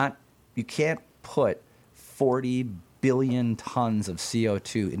can't put $40 billion tons of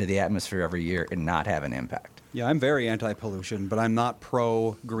CO2 into the atmosphere every year and not have an impact. Yeah, I'm very anti-pollution, but I'm not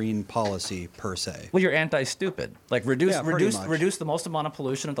pro-green policy per se. Well, you're anti-stupid. Like reduce pretty much. reduce the most amount of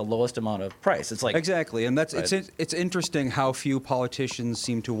pollution at the lowest amount of price. It's like exactly, and that's right. it's interesting how few politicians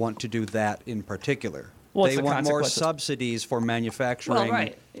seem to want to do that in particular. Well, they it's the want more consequences. subsidies for manufacturing Well,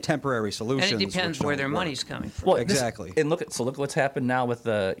 right. temporary solutions. And it depends which where don't their work. money's coming from. Well, exactly. And look what's happened now with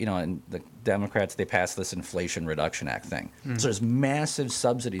the and the Democrats. They passed this Inflation Reduction Act thing. So there's massive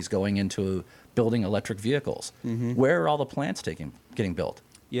subsidies going into building electric vehicles. Where are all the plants getting built?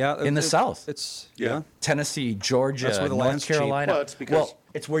 Yeah, in the South. It's Tennessee, Georgia, That's where the North land's cheap. Carolina. Well, it's because-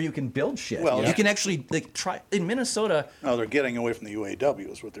 it's where you can build shit. Well, You can actually try in Minnesota. No, they're getting away from the UAW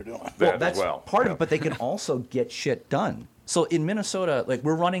is what they're doing. Well, that's part of it, but they can also get shit done. So in Minnesota, like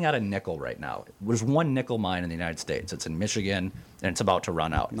we're running out of nickel right now. There's one nickel mine in the United States. It's in Michigan, and it's about to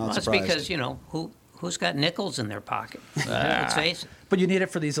run out. Well, that's because, who's got nickels in their pocket? Let's face it. But you need it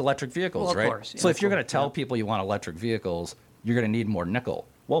for these electric vehicles, Well, of right? course, So yeah. if you're going to tell people you want electric vehicles, you're going to need more nickel.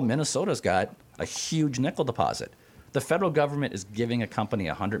 Well, Minnesota's got a huge nickel deposit. The federal government is giving a company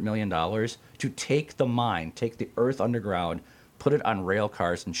 $100 million to take the mine, take the earth underground, put it on rail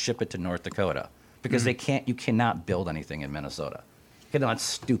cars, and ship it to North Dakota. Because you cannot build anything in Minnesota. That's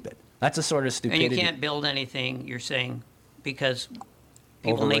stupid. That's a sort of And stupidity. you can't build anything, you're saying, because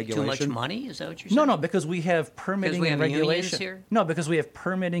people make too much Overregulation? money? Is that what you're saying? No, because we have permitting we and have unions regulation. here? No, because we have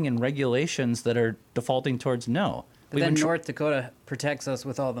permitting and regulations that are defaulting towards no. But then North Dakota protects us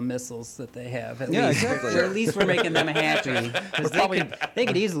with all the missiles that they have. At Yeah, least. exactly. Or at least we're making them happy. Because they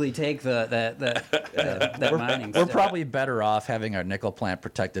could easily take that mining We're stuff. probably better off having our nickel plant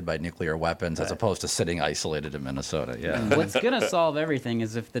protected by nuclear weapons as opposed to sitting isolated in Minnesota. Yeah. What's going to solve everything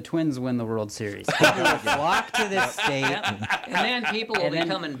is if the Twins win the World Series. People will flock to this state. And then people will be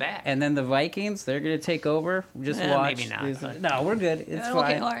coming back. And then the Vikings, they're going to take over. Just watch. Maybe not, these- but- No, we're good. It's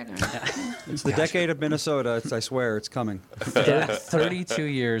Okay, fine. all right. It's the decade of Minnesota. I swear, it's coming. 32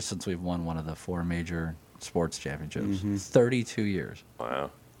 years since we've won one of the 4 major sports championships. 32 years.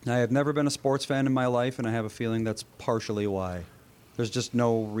 Wow. I have never been a sports fan in my life, and I have a feeling that's partially why. There's just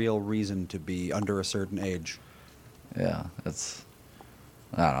no real reason to be under a certain age. Yeah, I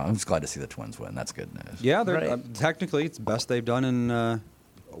don't know. I'm just glad to see the Twins win. That's good news. Yeah, they're technically it's the best they've done in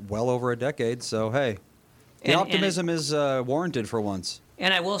well over a decade. So hey, the And optimism is warranted for once.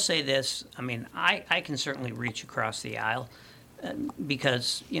 And I will say this, I mean, I can certainly reach across the aisle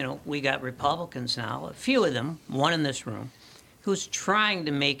because, we got Republicans now, a few of them, one in this room, who's trying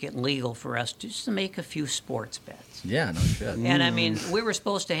to make it legal for us just to make a few sports bets. Yeah, no shit. And I mean, we were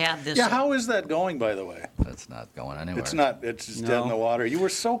supposed to have this. Yeah, how is that going, by the way? That's not going anywhere. It's not. It's just dead in the water. You were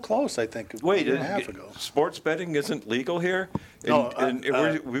so close, I think, Wait, a year and a half ago. sports betting isn't legal here? No, And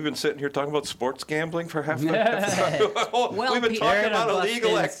we've been sitting here talking about sports gambling for half the Well, We've been talking about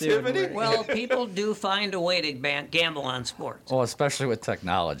illegal activity? Well, people do find a way to gamble on sports. Well, especially with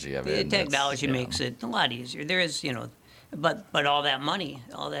technology. I mean, The technology makes it a lot easier. There is, but all that money,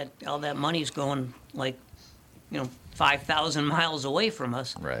 all that money's going 5,000 miles away from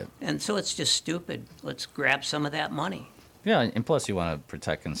us. Right. And so it's just stupid. Let's grab some of that money. Yeah, and plus you want to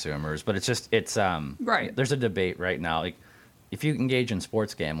protect consumers, but it's Right. There's a debate right now. Like, if you engage in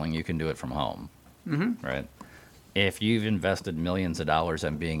sports gambling, you can do it from home, right? If you've invested millions of dollars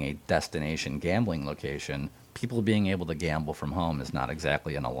on being a destination gambling location, people being able to gamble from home is not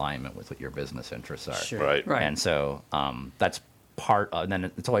exactly in alignment with what your business interests are. Sure. Right. Right. And so that's part. And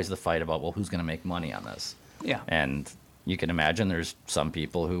then it's always the fight about, well, who's going to make money on this? Yeah. And you can imagine there's some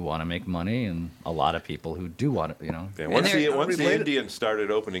people who want to make money and a lot of people who do want to, Yeah, once the Indians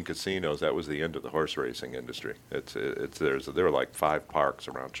started opening casinos, that was the end of the horse racing industry. There were like 5 parks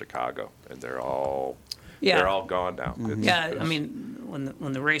around Chicago, and they're all gone now. Yeah, I mean,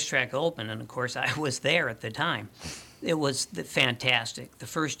 when the racetrack opened, and of course I was there at the time, it was fantastic. The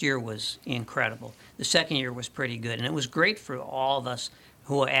first year was incredible. The second year was pretty good, and it was great for all of us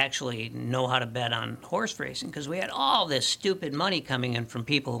who actually know how to bet on horse racing, because we had all this stupid money coming in from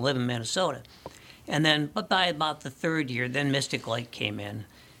people who live in Minnesota. And then, but by about the third year, then Mystic Lake came in,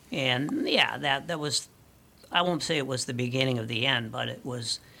 and yeah, that was, I won't say it was the beginning of the end, but it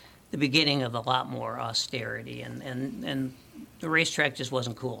was the beginning of a lot more austerity, and the racetrack just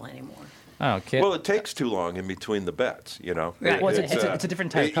wasn't cool anymore. Okay. Well, it takes too long in between the bets, Right. Well, it's a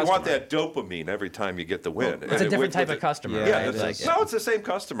different type of You want customer. that dopamine every time you get the win. It's a different type of customer. Yeah, right? it's the same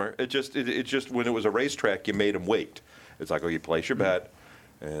customer. It just when it was a racetrack, you made them wait. It's like, you place your bet,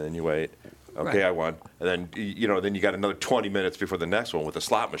 and then you wait. Okay, Right. I won, and then then you got another 20 minutes before the next one with the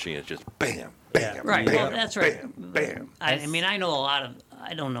slot machine. It's just bam, bam, Right. bam, Well, that's right. bam, bam. I mean, I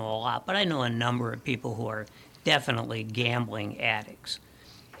don't know a lot, but I know a number of people who are definitely gambling addicts,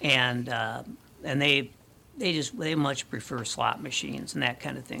 and they much prefer slot machines and that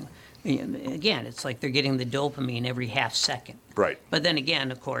kind of thing. Again, it's like they're getting the dopamine every half second. Right. But then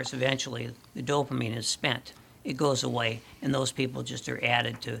again, of course, eventually the dopamine is spent. It goes away, and those people just are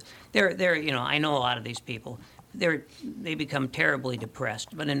added to. They're I know a lot of these people. They become terribly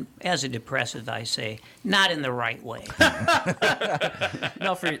depressed, but as a depressive, I say, not in the right way.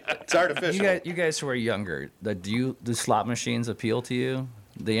 No, it's artificial. You guys who are younger, do slot machines appeal to you?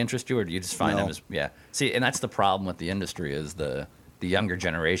 They interest you, or do you just find them as See, and that's the problem with the industry is the younger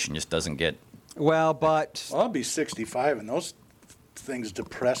generation just doesn't get. Well, I'll be 65, and those things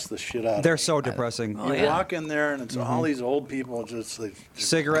depress the shit out of me. They're so depressing. You walk in there, and it's all these old people just like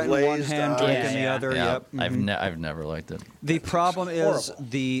cigarette in one hand, drink in the other. Yeah. Yep. I've never liked it. The problem is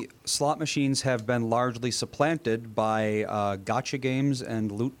the slot machines have been largely supplanted by gotcha games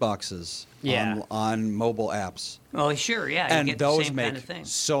and loot boxes on mobile apps. Oh, sure, yeah. You And get the those same make kind of thing.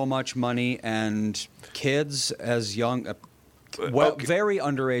 so much money, and kids as young, very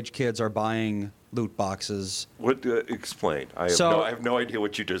underage kids are buying loot boxes. What? Explain. I have no idea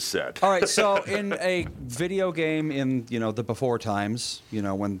what you just said. All right, so in a video game in the before times,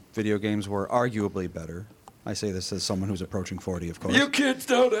 when video games were arguably better. I say this as someone who's approaching 40, of course. You kids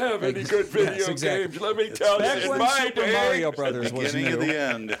don't have any good video games. Let me tell you. Back In when my Super day, Mario Brothers was beginning new. of the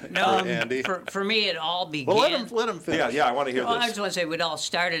end. No, Andy. for me, it all began. Well, let him finish. Yeah, I want to hear I this. just want to say it all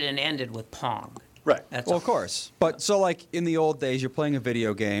started and ended with Pong. Right. That's Well, of course. But so like in the old days, you're playing a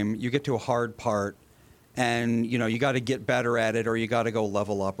video game, you get to a hard part, and you got to get better at it, or you got to go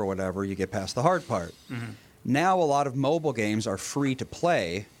level up or whatever. You get past the hard part. Mm-hmm. Now a lot of mobile games are free to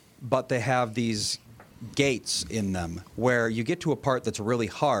play, but they have these gates in them where you get to a part that's really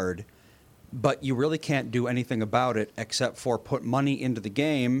hard, but you really can't do anything about it except for put money into the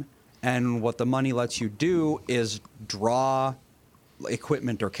game, and what the money lets you do is draw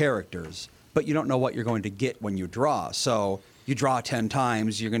equipment or characters, but you don't know what you're going to get when you draw. So you draw 10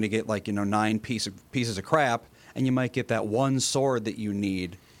 times, you're going to get 9 pieces of crap, and you might get that one sword that you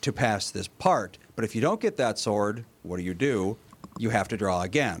need to pass this part. But if you don't get that sword, what do? You have to draw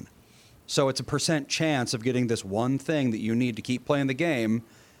again. So it's a % chance of getting this one thing that you need to keep playing the game.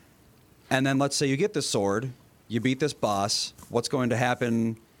 And then let's say you get this sword, you beat this boss. What's going to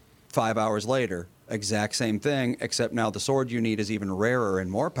happen 5 hours later? Exact same thing, except now the sword you need is even rarer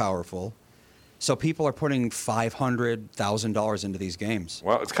and more powerful. So people are putting $500,000 into these games.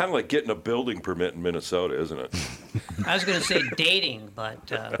 Well, it's kind of like getting a building permit in Minnesota, isn't it? I was going to say dating, but...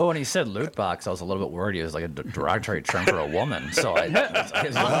 Well, when he said loot box, I was a little bit worried. It was like a derogatory term for a woman. So I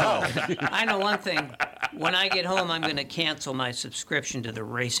I know one thing. When I get home, I'm going to cancel my subscription to the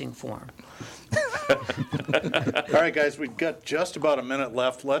Racing Form. All right, guys, we've got just about a minute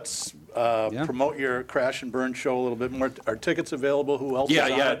left. Let's promote your Crash and Burn show a little bit more. Are tickets available? Who else is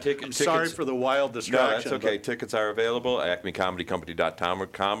on it? I'm sorry for the wild distraction. No, that's okay. Tickets are available at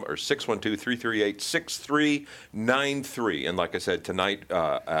acmecomedycompany.com or 612-338-6393. And like I said, tonight,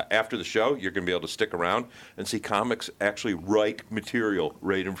 after the show, you're going to be able to stick around and see comics actually write material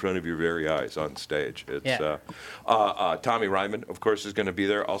right in front of your very eyes on stage. It's Tommy Ryman, of course, is going to be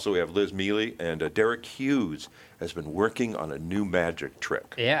there. Also, we have Liz Mealy, and Derek Hughes has been working on a new magic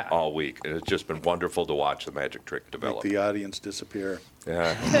trick all week. And it's just been wonderful to watch the magic trick develop. Make the audience disappear.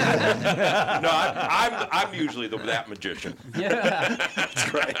 Yeah. No, I'm usually that magician. Yeah.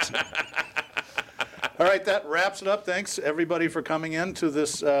 That's right. All right, that wraps it up. Thanks, everybody, for coming in to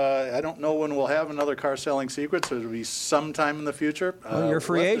this. I don't know when we'll have another Car Selling Secrets. It'll be sometime in the future. Well, you're a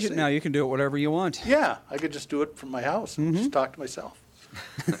free agent now. You can do it whatever you want. Yeah, I could just do it from my house and just talk to myself.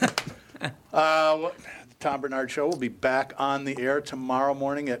 Tom Bernard Show will be back on the air tomorrow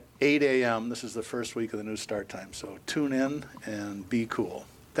morning at 8 a.m. This is the first week of the new start time, so tune in and be cool.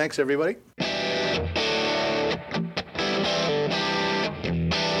 Thanks, everybody.